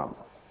off from.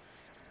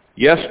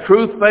 Yes,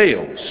 truth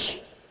fails,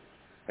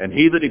 and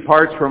he that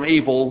departs from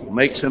evil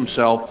makes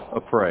himself a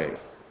prey.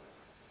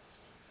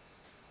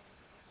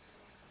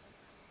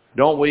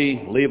 Don't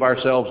we leave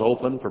ourselves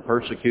open for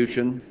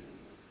persecution,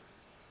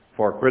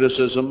 for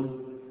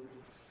criticism,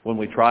 when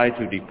we try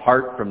to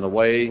depart from the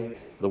way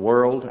the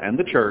world and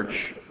the church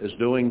is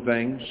doing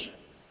things?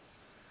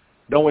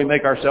 Don't we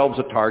make ourselves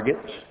a target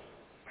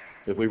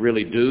if we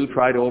really do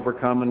try to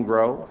overcome and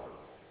grow?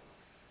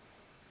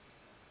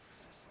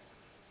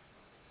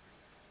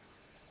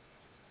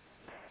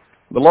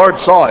 The Lord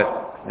saw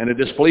it, and it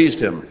displeased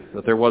him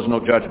that there was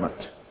no judgment.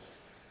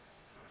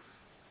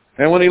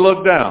 And when he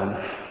looked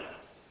down,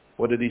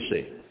 what did he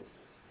see?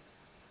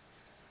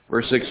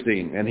 Verse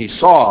 16, and he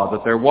saw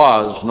that there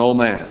was no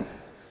man,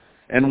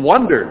 and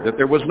wondered that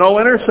there was no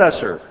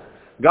intercessor.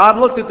 God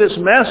looked at this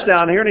mess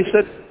down here, and he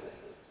said,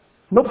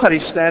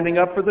 nobody's standing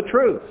up for the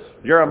truth.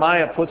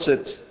 Jeremiah puts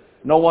it,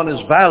 no one is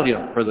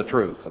valiant for the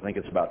truth. I think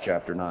it's about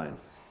chapter 9.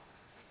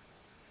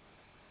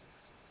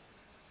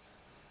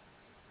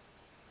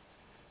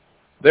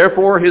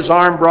 Therefore his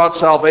arm brought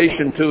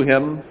salvation to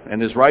him,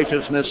 and his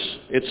righteousness,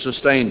 it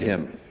sustained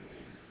him.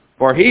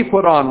 For he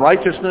put on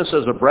righteousness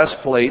as a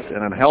breastplate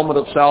and a helmet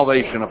of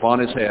salvation upon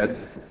his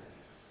head.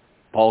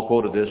 Paul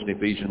quoted this in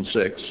Ephesians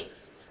 6.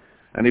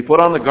 And he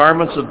put on the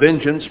garments of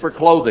vengeance for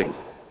clothing,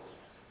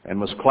 and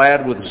was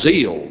clad with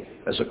zeal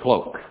as a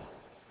cloak.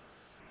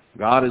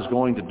 God is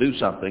going to do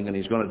something, and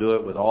he's going to do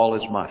it with all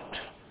his might.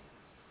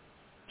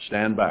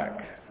 Stand back.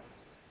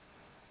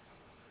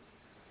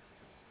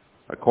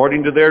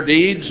 According to their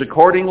deeds,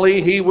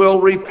 accordingly he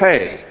will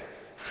repay.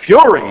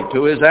 Fury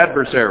to his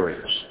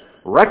adversaries,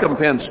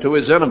 recompense to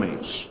his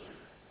enemies.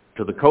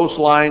 To the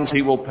coastlines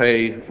he will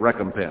pay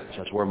recompense.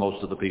 That's where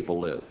most of the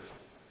people live.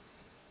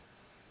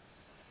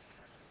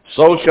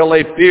 So shall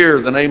they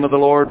fear the name of the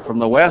Lord from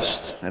the west,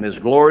 and his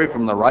glory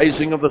from the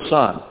rising of the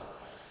sun.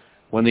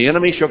 When the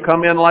enemy shall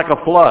come in like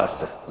a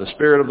flood, the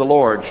Spirit of the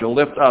Lord shall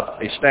lift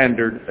up a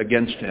standard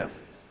against him.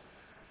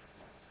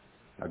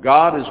 Now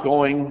God is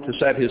going to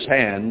set his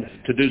hand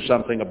to do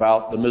something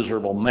about the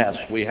miserable mess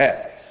we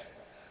have.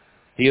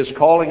 He is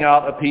calling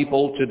out a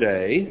people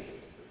today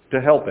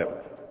to help him.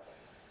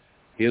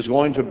 He is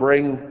going to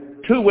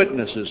bring 2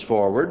 witnesses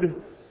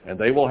forward, and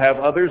they will have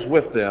others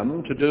with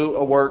them to do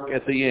a work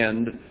at the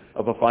end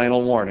of a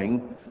final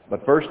warning,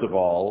 but first of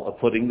all, of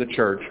putting the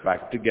church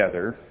back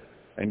together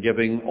and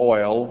giving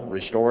oil,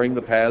 restoring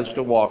the paths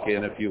to walk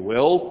in, if you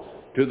will,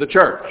 to the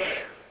church.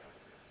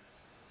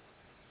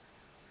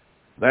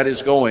 That is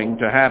going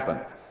to happen.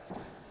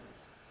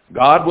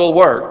 God will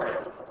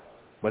work,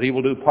 but he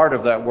will do part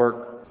of that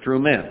work through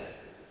men.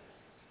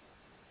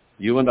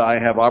 You and I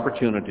have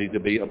opportunity to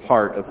be a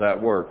part of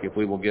that work if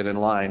we will get in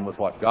line with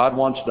what God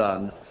wants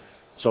done,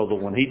 so that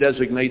when he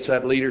designates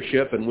that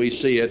leadership and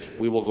we see it,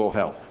 we will go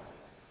help.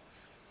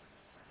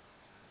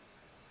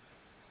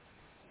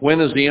 When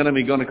is the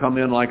enemy going to come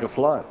in like a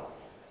flood?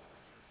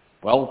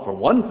 Well, for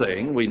one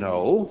thing, we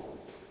know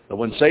that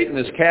when Satan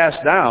is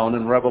cast down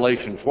in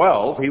Revelation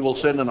 12, he will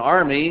send an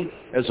army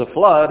as a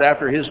flood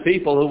after his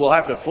people who will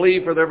have to flee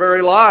for their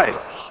very lives.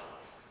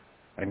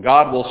 And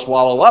God will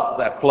swallow up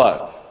that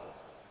flood.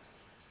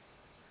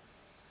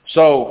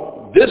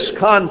 So this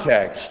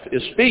context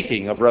is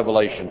speaking of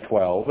Revelation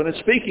 12, and it's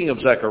speaking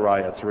of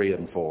Zechariah 3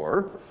 and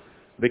 4,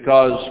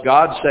 because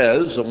God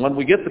says that when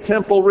we get the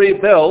temple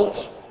rebuilt,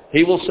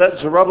 he will set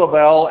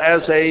Zerubbabel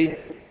as a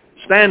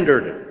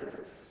standard,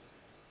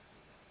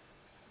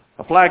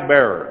 a flag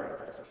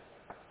bearer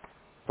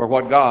for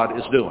what God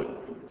is doing.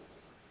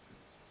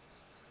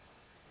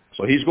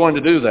 So he's going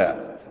to do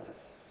that.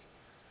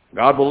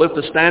 God will lift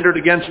the standard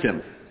against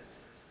him.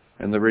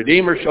 And the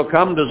Redeemer shall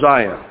come to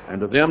Zion, and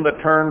to them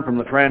that turn from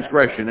the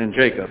transgression in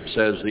Jacob,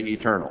 says the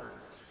Eternal.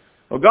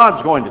 Well,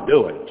 God's going to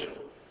do it,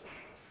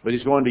 but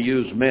he's going to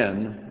use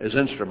men as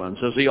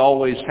instruments, as he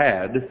always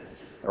had,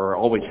 or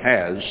always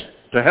has,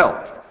 to help.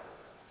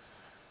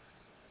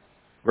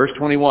 Verse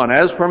 21,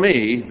 as for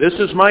me, this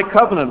is my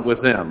covenant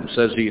with them,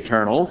 says the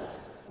Eternal.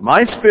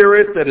 My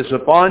spirit that is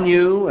upon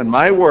you, and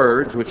my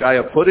words which I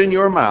have put in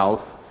your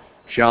mouth,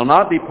 shall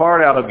not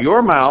depart out of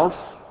your mouth,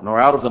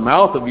 nor out of the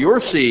mouth of your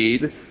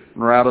seed,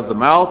 nor out of the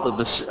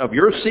mouth of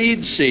your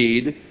seed's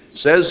seed,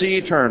 says the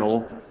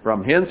Eternal,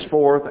 from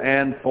henceforth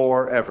and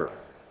forever.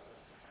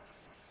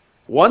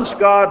 Once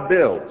God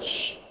builds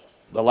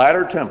the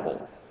latter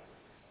temple,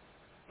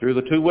 through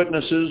the 2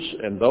 witnesses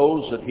and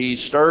those that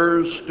he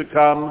stirs to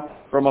come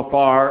from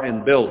afar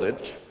and build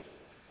it,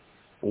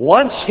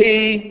 once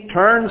he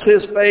turns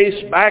his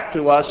face back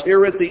to us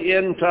here at the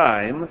end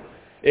time,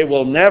 it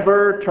will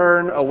never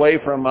turn away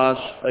from us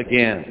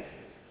again.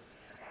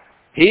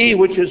 He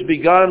which has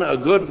begun a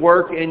good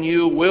work in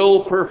you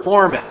will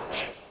perform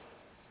it.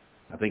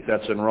 I think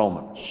that's in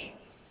Romans.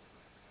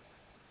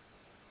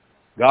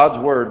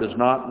 God's word does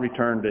not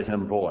return to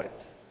him void.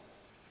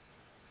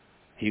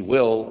 He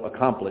will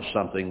accomplish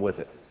something with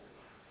it.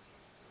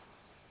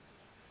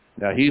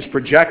 Now he's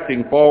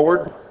projecting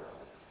forward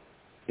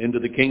into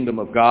the kingdom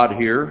of God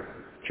here,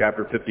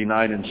 chapter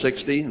 59 and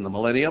 60 in the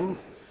millennium.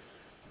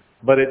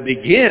 But it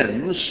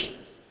begins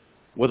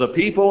with a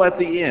people at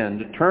the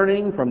end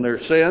turning from their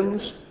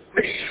sins,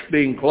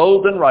 being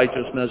clothed in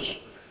righteousness,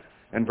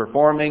 and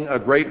performing a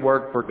great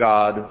work for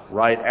God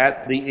right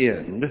at the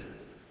end.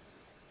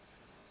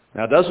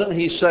 Now, doesn't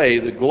he say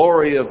the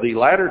glory of the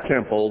latter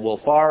temple will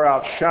far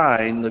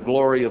outshine the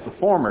glory of the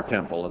former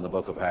temple in the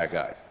book of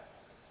Haggai?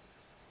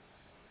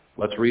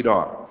 Let's read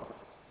on.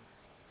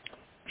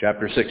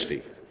 Chapter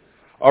 60.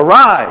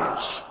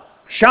 Arise,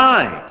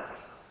 shine,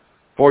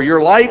 for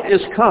your light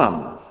is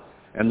come,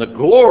 and the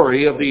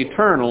glory of the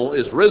Eternal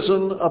is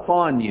risen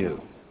upon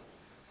you.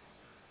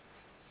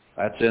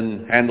 That's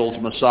in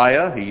Handel's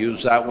Messiah. He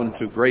used that one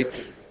to great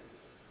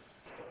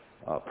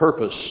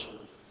purpose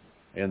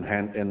in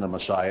the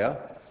Messiah.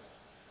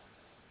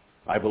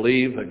 I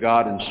believe that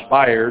God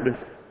inspired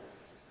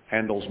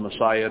Handel's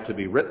Messiah to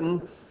be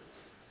written.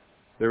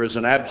 There is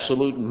an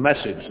absolute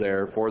message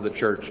there for the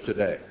church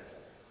today.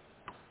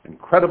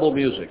 Incredible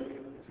music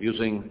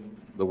using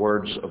the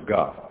words of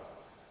God.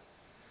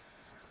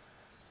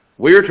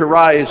 We're to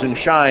rise and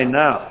shine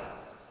now.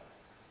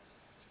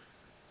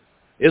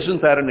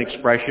 Isn't that an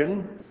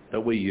expression that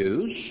we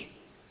use?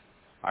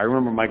 I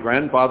remember my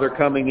grandfather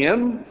coming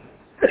in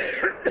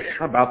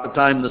about the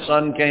time the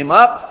sun came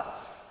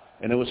up,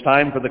 and it was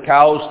time for the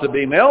cows to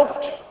be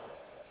milked.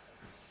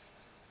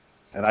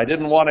 And I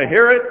didn't want to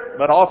hear it,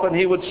 but often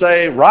he would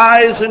say,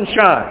 "Rise and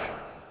shine."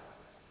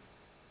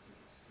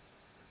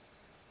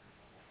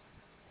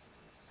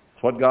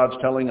 That's what God's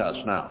telling us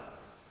now.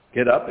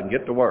 Get up and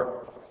get to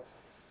work.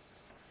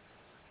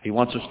 He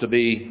wants us to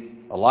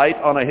be a light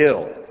on a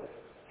hill.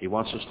 He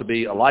wants us to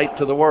be a light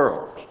to the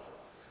world.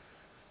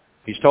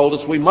 He's told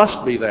us we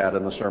must be that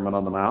in the Sermon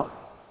on the Mount.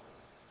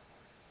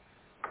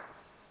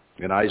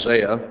 And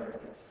Isaiah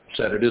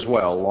said it as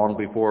well, long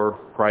before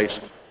Christ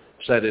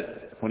said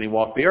it when he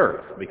walked the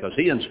earth, because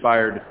he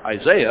inspired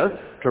Isaiah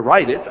to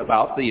write it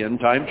about the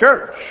end-time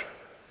church.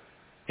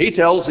 He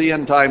tells the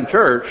end-time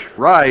church,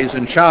 "Rise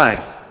and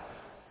shine,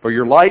 for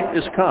your light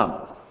is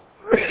come."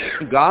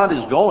 God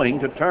is going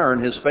to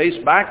turn his face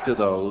back to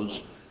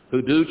those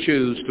who do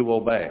choose to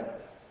obey.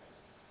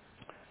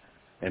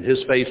 And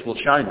his face will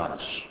shine on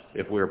us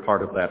if we're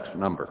part of that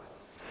number.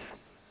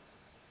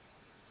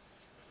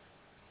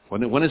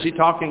 When is he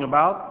talking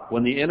about?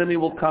 When the enemy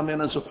will come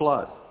in as a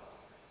flood.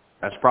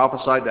 That's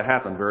prophesied to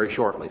happen very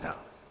shortly now.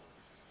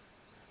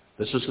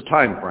 This is the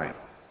time frame.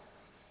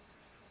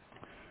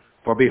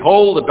 For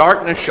behold, the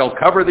darkness shall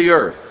cover the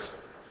earth.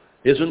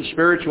 Isn't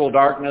spiritual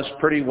darkness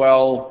pretty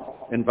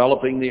well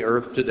enveloping the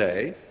earth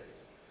today?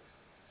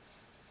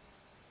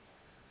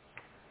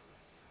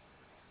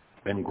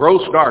 In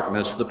gross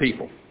darkness the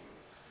people.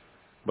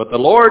 But the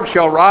Lord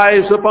shall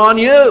rise upon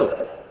you.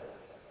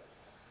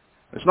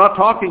 It's not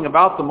talking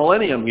about the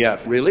millennium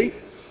yet, really,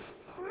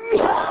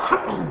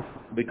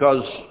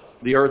 because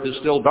the earth is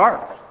still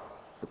dark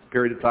at the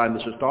period of time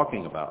this is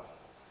talking about.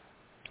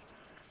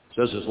 It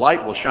says his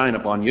light will shine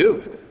upon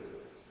you,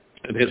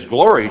 and his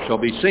glory shall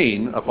be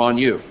seen upon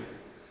you.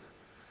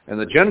 And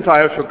the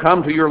Gentiles shall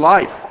come to your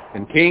light,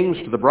 and kings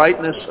to the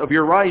brightness of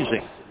your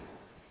rising.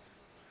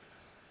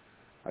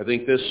 I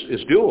think this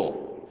is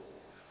dual.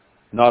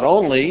 Not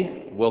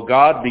only will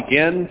God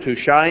begin to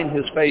shine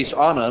his face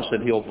on us,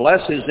 and he'll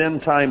bless his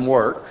end-time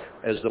work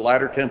as the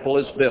latter temple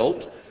is built,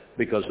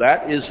 because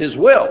that is his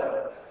will.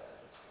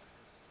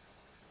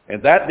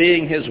 And that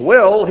being his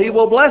will, he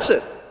will bless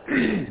it.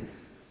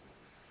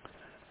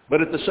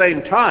 But at the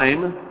same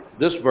time,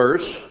 this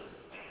verse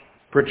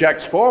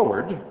projects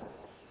forward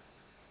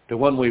to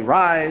when we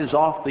rise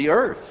off the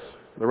earth,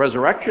 the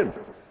resurrection.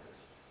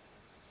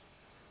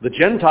 The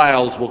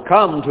Gentiles will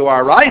come to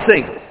our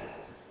rising.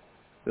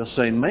 They'll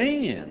say,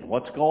 "Man,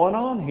 what's going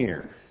on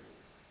here?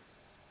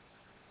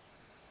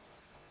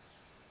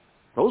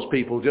 Those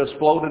people just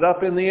floated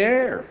up in the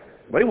air.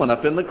 They went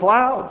up in the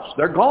clouds.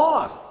 They're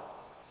gone."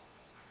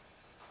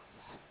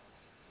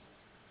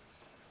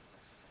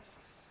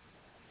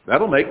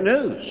 That'll make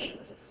news.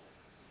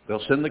 They'll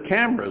send the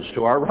cameras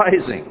to our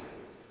rising.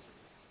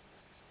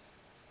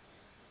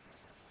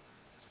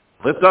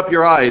 Lift up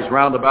your eyes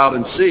round about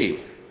and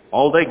see.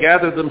 All they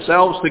gather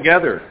themselves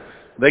together.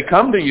 They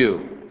come to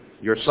you.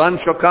 Your son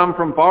shall come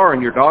from far,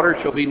 and your daughter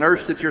shall be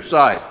nursed at your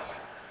side.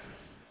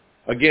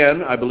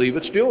 Again, I believe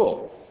it's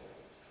dual.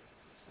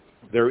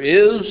 There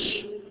is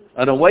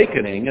an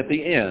awakening at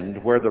the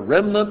end where the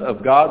remnant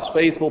of God's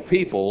faithful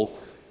people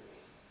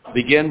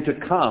begin to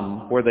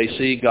come where they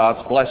see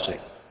God's blessing.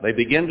 They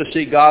begin to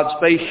see God's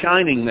face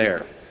shining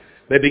there.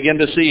 They begin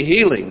to see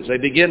healings. They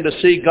begin to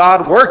see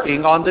God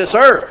working on this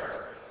earth.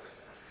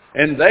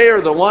 And they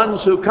are the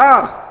ones who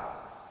come.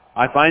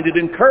 I find it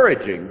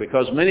encouraging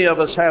because many of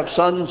us have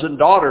sons and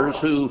daughters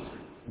who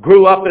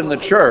grew up in the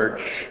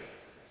church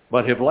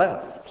but have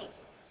left.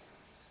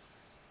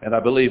 And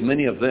I believe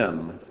many of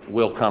them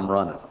will come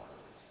running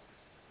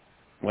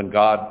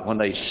when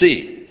they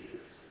see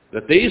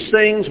that these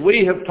things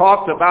we have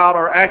talked about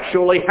are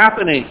actually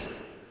happening.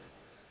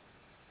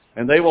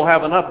 And they will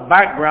have enough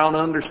background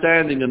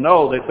understanding to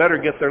know they better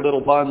get their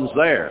little buns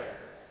there.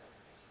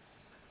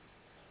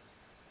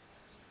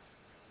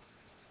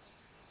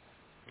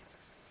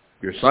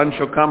 Your son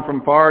shall come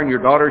from far, and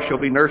your daughter shall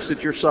be nursed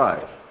at your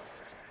side.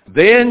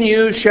 Then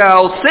you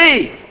shall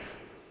see,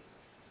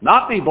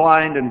 not be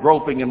blind and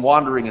groping and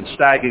wandering and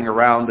staggering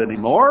around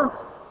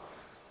anymore.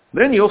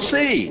 Then you'll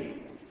see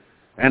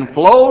and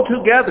flow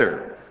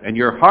together, and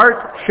your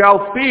heart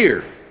shall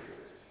fear.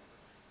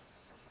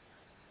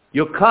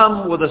 You'll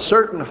come with a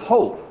certain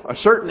hope, a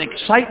certain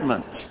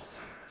excitement,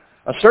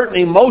 a certain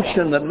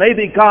emotion that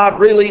maybe God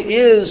really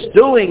is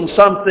doing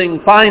something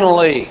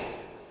finally.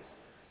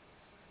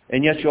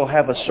 And yet you'll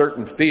have a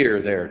certain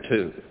fear there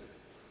too.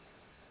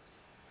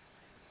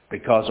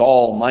 Because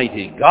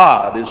Almighty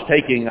God is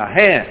taking a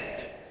hand,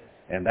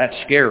 and that's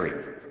scary.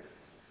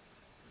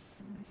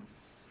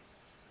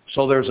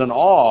 So there's an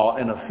awe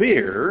and a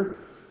fear,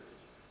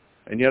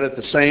 and yet at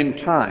the same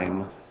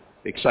time,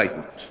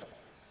 excitement.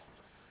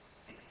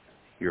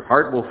 Your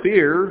heart will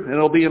fear, and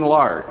it'll be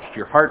enlarged.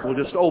 Your heart will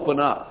just open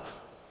up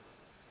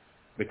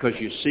because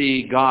you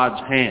see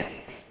God's hand.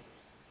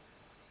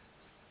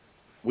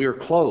 We are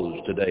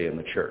closed today in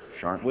the church,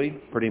 aren't we?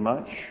 Pretty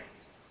much.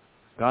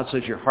 God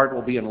says your heart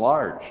will be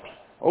enlarged,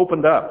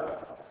 opened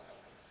up.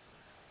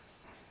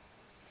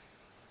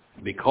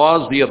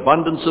 Because the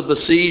abundance of the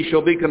sea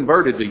shall be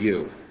converted to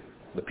you.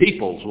 The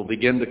peoples will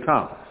begin to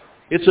come.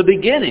 It's a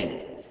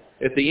beginning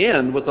at the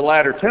end with the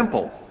latter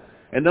temple.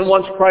 And then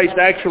once Christ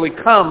actually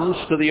comes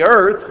to the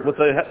earth with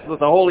the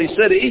holy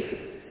city,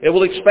 it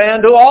will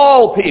expand to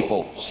all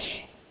peoples.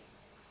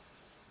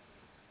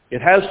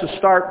 It has to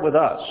start with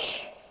us.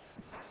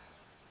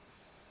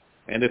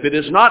 And if it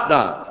is not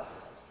done,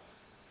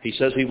 he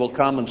says he will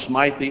come and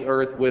smite the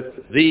earth with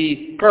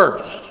the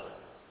curse.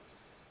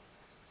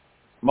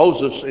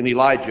 Moses and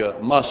Elijah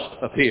must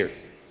appear.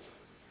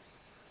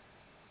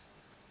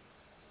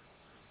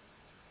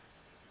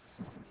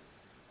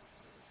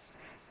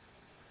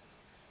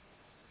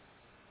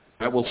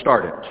 That will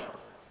start it.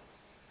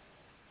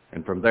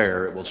 And from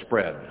there it will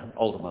spread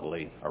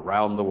ultimately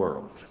around the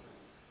world.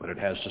 But it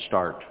has to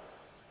start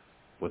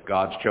with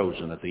God's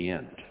chosen at the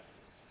end.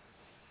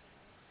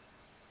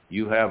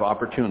 You have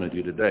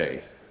opportunity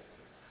today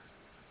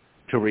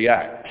to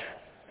react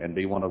and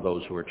be one of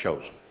those who are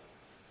chosen.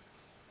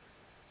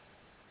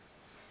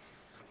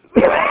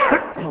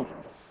 The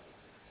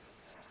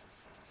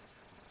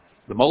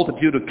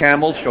multitude of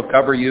camels shall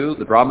cover you,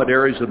 the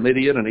dromedaries of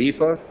Midian and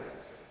Ephah.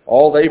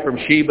 All they from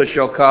Sheba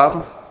shall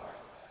come.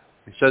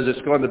 He says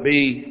it's going to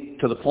be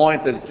to the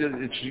point that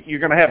you're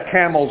going to have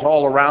camels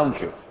all around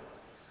you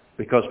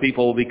because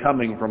people will be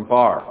coming from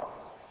far.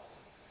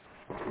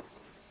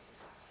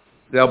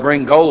 They'll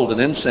bring gold and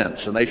incense,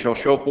 and they shall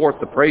show forth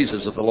the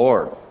praises of the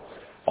Lord.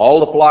 All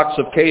the flocks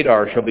of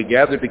Kedar shall be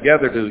gathered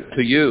together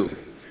to you.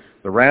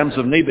 The rams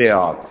of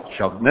Nebaioth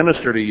shall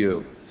minister to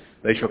you.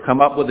 They shall come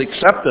up with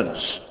acceptance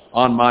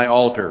on my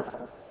altar.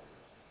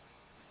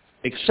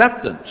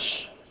 Acceptance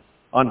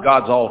on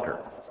God's altar.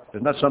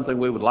 Isn't that something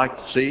we would like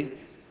to see?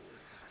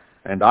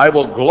 And I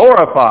will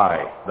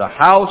glorify the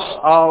house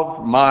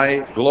of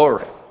my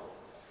glory.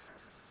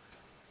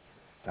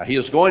 Now, he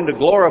is going to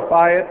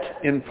glorify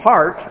it in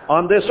part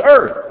on this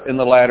earth in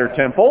the latter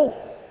temple,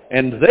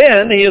 and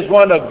then he is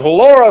going to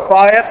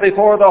glorify it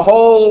before the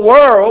whole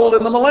world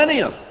in the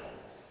millennium.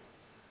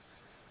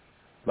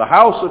 The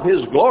house of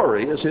his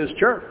glory is his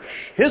church,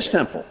 his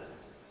temple.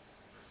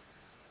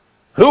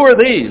 Who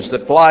are these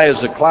that fly as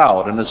a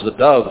cloud and as the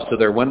doves to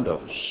their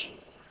windows?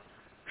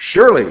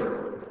 Surely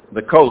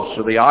the coasts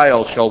of the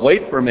isles shall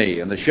wait for me,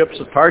 and the ships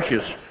of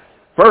Tarshish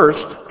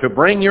first to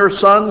bring your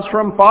sons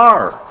from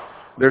far,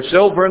 their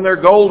silver and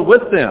their gold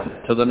with them,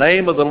 to the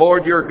name of the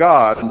Lord your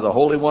God and the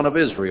Holy One of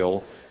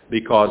Israel,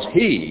 because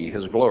he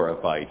has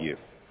glorified you.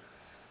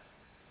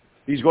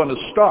 He's going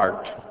to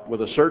start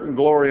with a certain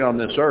glory on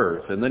this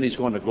earth, and then he's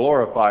going to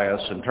glorify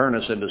us and turn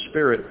us into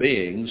spirit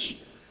beings,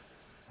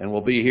 and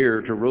we'll be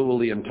here to rule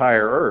the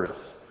entire earth.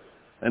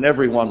 And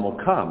everyone will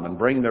come and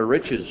bring their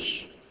riches,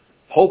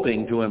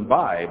 hoping to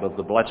imbibe of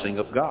the blessing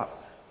of God,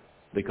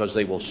 because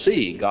they will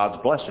see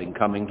God's blessing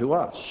coming to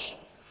us.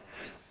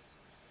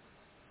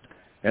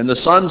 And the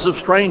sons of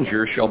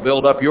strangers shall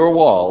build up your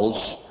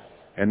walls,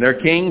 and their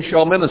kings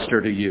shall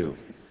minister to you.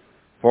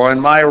 For in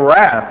my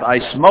wrath I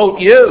smote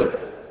you.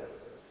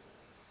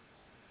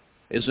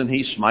 Isn't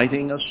he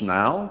smiting us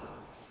now?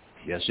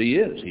 Yes, he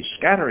is. He's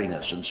scattering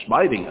us and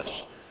smiting us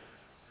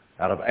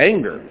out of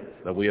anger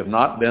that we have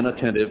not been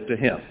attentive to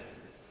him.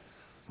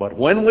 But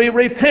when we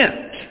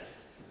repent,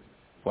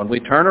 when we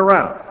turn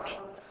around,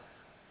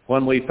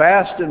 when we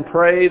fast and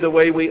pray the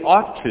way we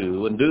ought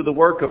to and do the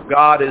work of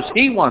God as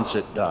he wants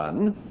it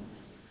done,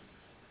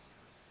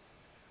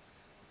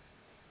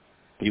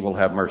 he will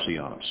have mercy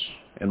on us.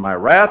 In my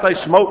wrath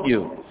I smote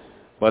you,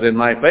 but in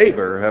my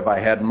favor have I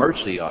had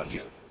mercy on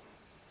you.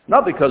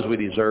 Not because we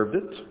deserved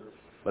it,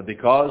 but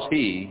because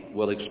he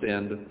will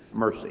extend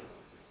mercy.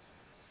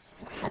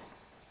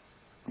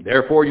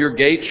 Therefore your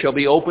gates shall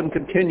be open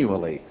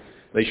continually,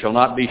 They shall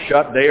not be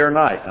shut day or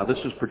night. Now this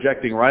is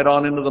projecting right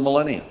on into the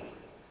millennium.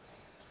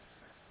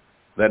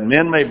 That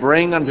men may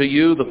bring unto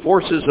you the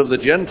forces of the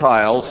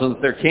Gentiles, and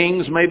that their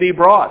kings may be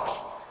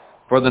brought.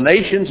 For the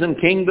nations and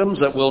kingdoms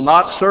that will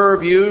not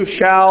serve you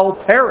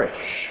shall perish.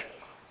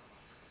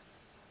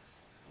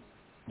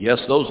 Yes,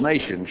 those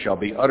nations shall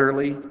be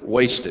utterly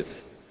wasted.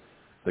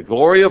 The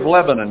glory of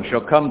Lebanon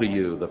shall come to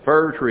you, the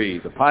fir tree,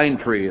 the pine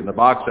tree, and the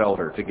box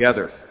elder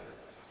together.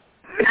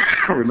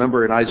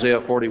 Remember in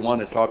Isaiah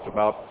 41 it talks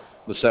about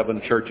the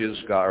 7 churches,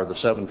 or the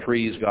 7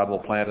 trees God will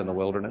plant in the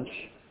wilderness.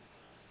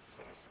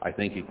 I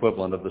think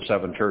equivalent of the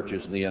 7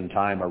 churches in the end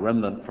time, a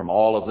remnant from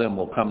all of them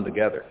will come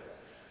together.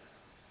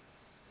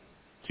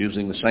 It's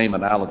using the same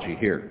analogy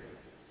here.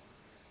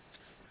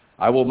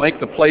 I will make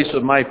the place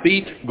of my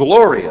feet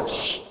glorious.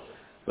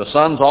 The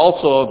sons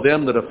also of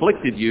them that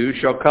afflicted you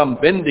shall come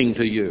bending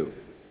to you.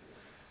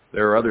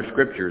 There are other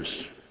scriptures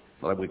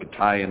that we could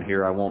tie in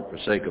here. I won't for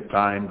sake of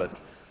time, but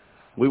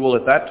we will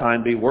at that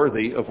time be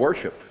worthy of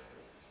worship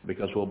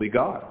because we'll be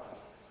God.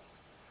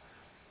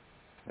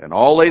 And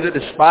all they that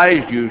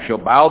despise you shall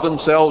bow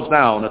themselves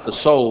down at the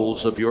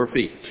soles of your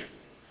feet.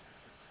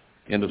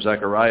 End of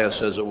Zechariah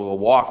says that we will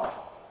walk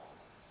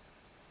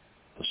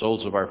the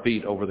soles of our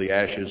feet over the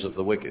ashes of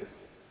the wicked.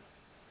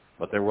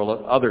 But there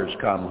will others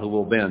come who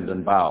will bend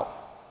and bow.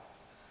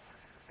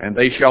 And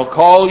they shall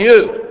call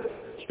you,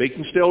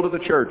 speaking still to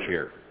the church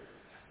here,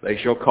 they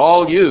shall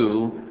call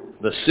you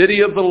the city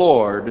of the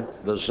Lord,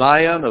 the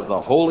Zion of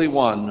the Holy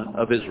One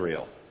of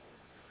Israel.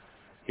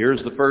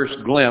 Here's the first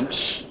glimpse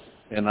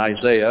in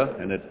Isaiah,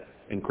 and it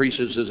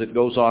increases as it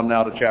goes on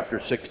now to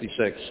chapter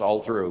 66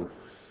 all through,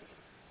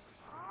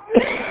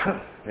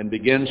 and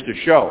begins to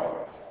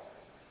show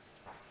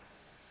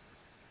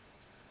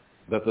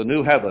that the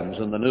new heavens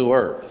and the new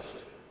earth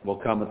will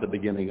come at the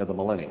beginning of the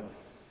millennium.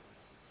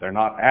 They're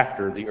not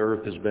after the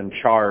earth has been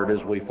charred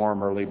as we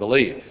formerly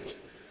believed.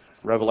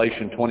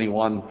 Revelation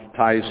 21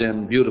 ties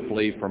in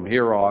beautifully from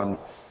here on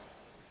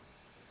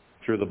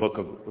through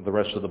the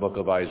rest of the book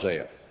of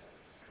Isaiah.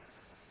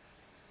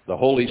 The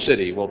holy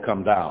city will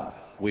come down.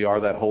 We are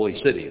that holy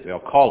city. They'll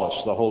call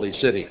us the holy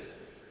city.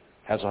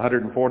 Has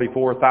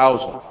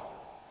 144,000.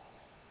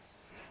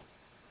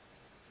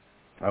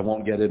 I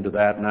won't get into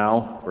that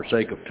now for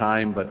sake of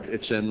time, but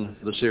it's in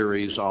the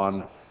series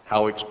on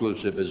how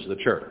exclusive is the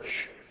church.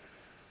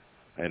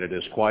 And it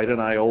is quite an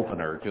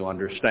eye-opener to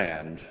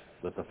understand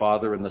that the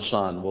Father and the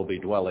Son will be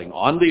dwelling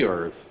on the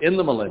earth in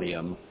the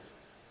millennium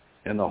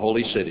in the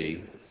holy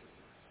city,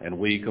 and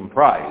we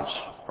comprise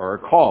or are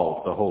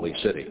called the holy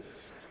city.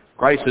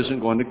 Christ isn't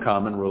going to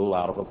come and rule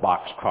out of a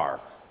boxcar.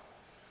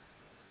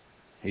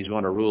 He's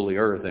going to rule the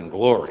earth in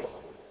glory.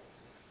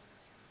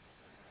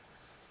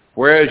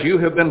 Whereas you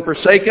have been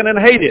forsaken and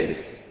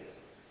hated.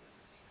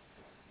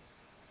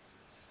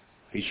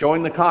 He's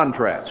showing the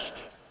contrast.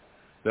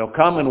 They'll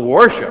come and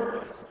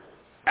worship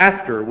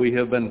after we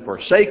have been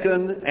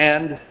forsaken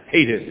and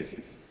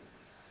hated,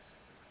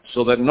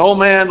 so that no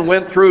man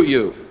went through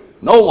you.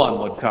 No one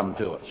would come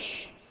to us.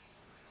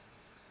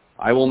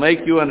 I will make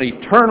you an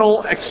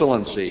eternal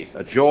excellency,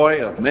 a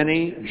joy of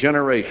many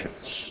generations.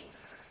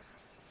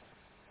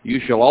 You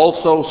shall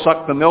also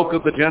suck the milk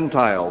of the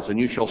Gentiles, and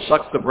you shall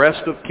suck the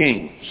breast of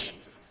kings.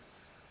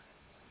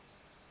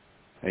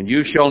 And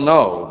you shall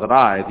know that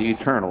I, the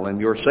Eternal,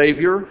 am your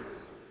Savior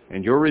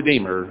and your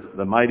Redeemer,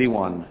 the Mighty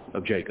One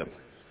of Jacob.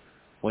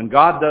 When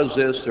God does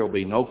this, there will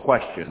be no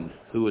question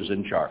who is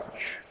in charge.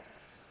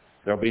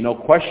 There will be no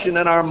question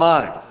in our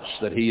minds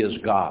that He is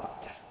God.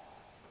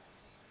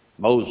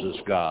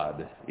 Moses'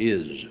 God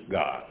is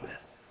God.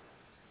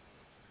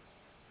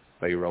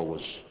 Pharaoh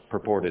was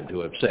purported to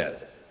have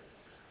said.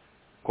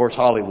 Of course,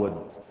 Hollywood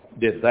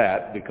did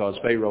that because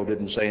Pharaoh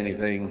didn't say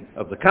anything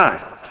of the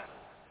kind.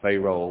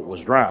 Pharaoh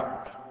was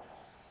drowned.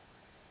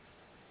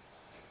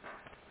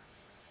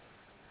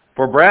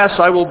 For brass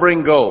I will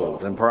bring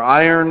gold, and for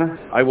iron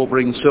I will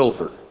bring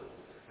silver,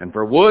 and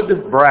for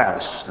wood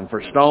brass, and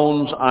for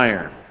stones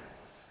iron.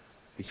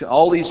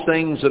 All these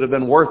things that have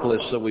been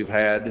worthless that we've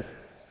had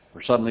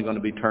are suddenly going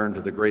to be turned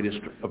to the greatest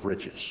of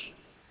riches.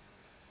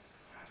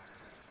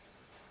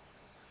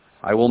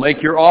 I will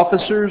make your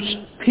officers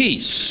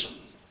peace,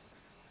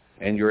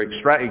 and your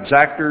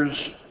exactors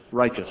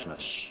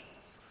righteousness.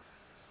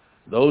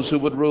 Those who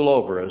would rule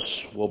over us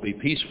will be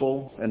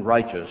peaceful and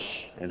righteous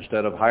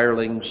instead of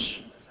hirelings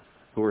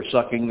who are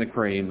sucking the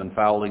cream and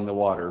fouling the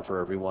water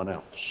for everyone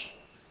else.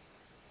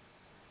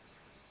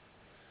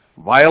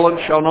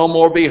 Violence shall no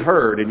more be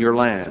heard in your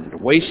land,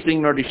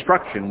 wasting nor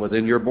destruction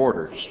within your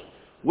borders.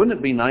 Wouldn't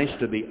it be nice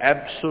to be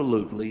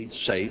absolutely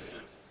safe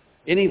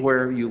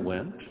anywhere you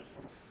went?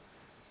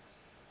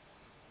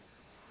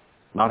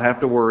 Not have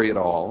to worry at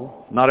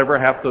all. Not ever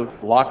have to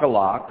lock a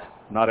lock.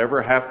 Not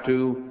ever have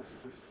to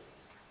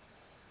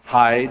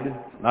hide.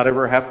 Not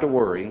ever have to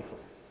worry.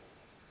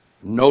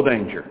 No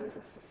danger.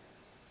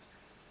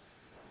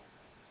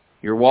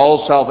 Your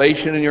walls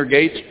salvation and your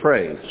gates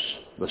praise.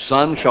 The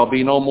sun shall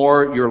be no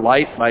more your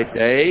light by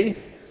day,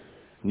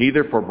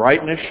 neither for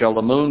brightness shall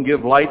the moon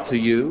give light to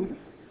you.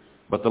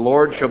 But the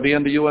Lord shall be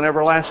unto you an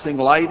everlasting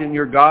light, and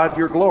your God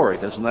your glory.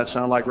 Doesn't that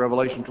sound like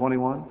Revelation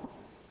 21?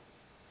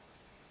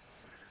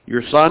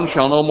 Your sun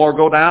shall no more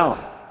go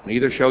down,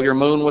 neither shall your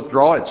moon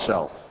withdraw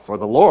itself. For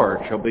the Lord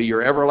shall be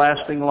your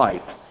everlasting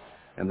light,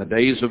 and the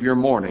days of your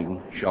mourning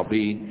shall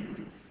be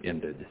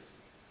ended.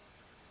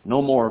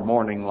 No more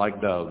mourning like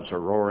doves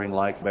or roaring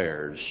like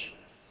bears.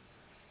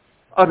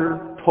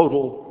 Utter,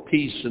 total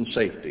peace and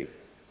safety.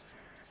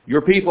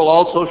 Your people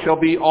also shall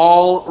be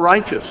all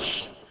righteous.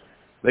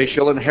 They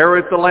shall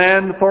inherit the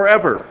land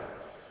forever,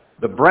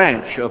 the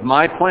branch of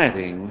my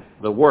planting,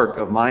 the work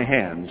of my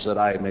hands, that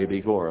I may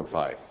be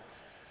glorified.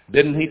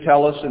 Didn't he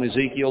tell us in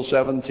Ezekiel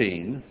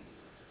 17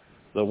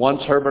 that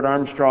once Herbert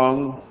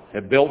Armstrong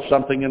had built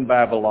something in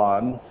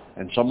Babylon,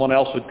 and someone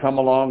else had come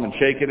along and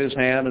shaken his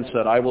hand and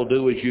said, I will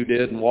do as you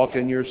did and walk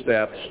in your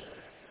steps,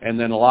 and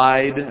then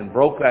lied and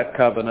broke that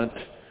covenant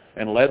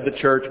and led the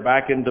church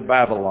back into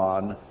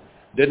Babylon?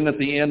 Didn't at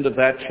the end of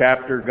that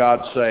chapter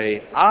God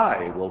say,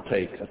 I will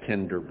take a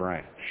tender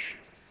branch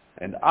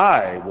and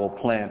I will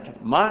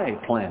plant my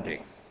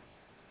planting?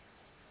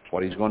 That's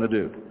what he's going to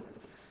do.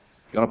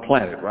 He's going to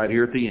plant it right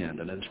here at the end,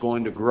 and it's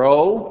going to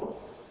grow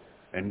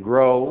and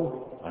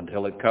grow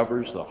until it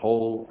covers the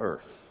whole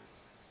earth.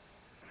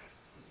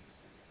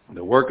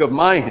 The work of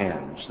my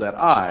hands, that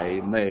I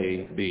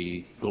may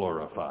be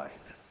glorified.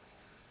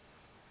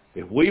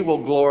 If we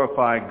will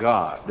glorify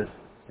God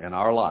in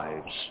our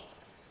lives,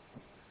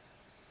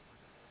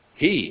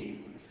 he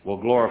will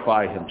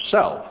glorify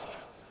himself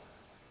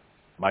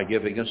by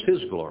giving us his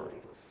glory.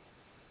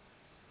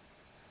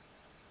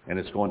 And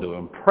it's going to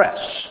impress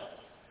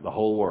the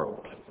whole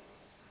world.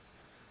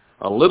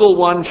 A little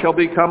one shall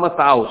become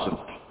 1,000,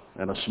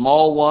 and a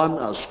small one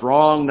a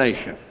strong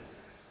nation.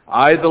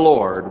 I, the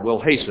Lord,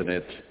 will hasten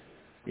it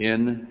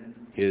in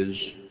his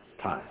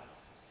time.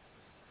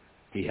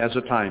 He has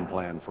a time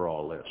plan for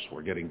all this.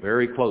 We're getting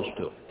very close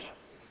to it.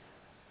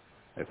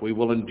 If we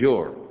will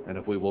endure, and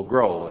if we will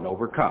grow and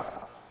overcome,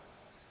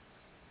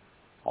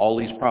 all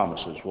these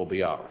promises will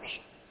be ours.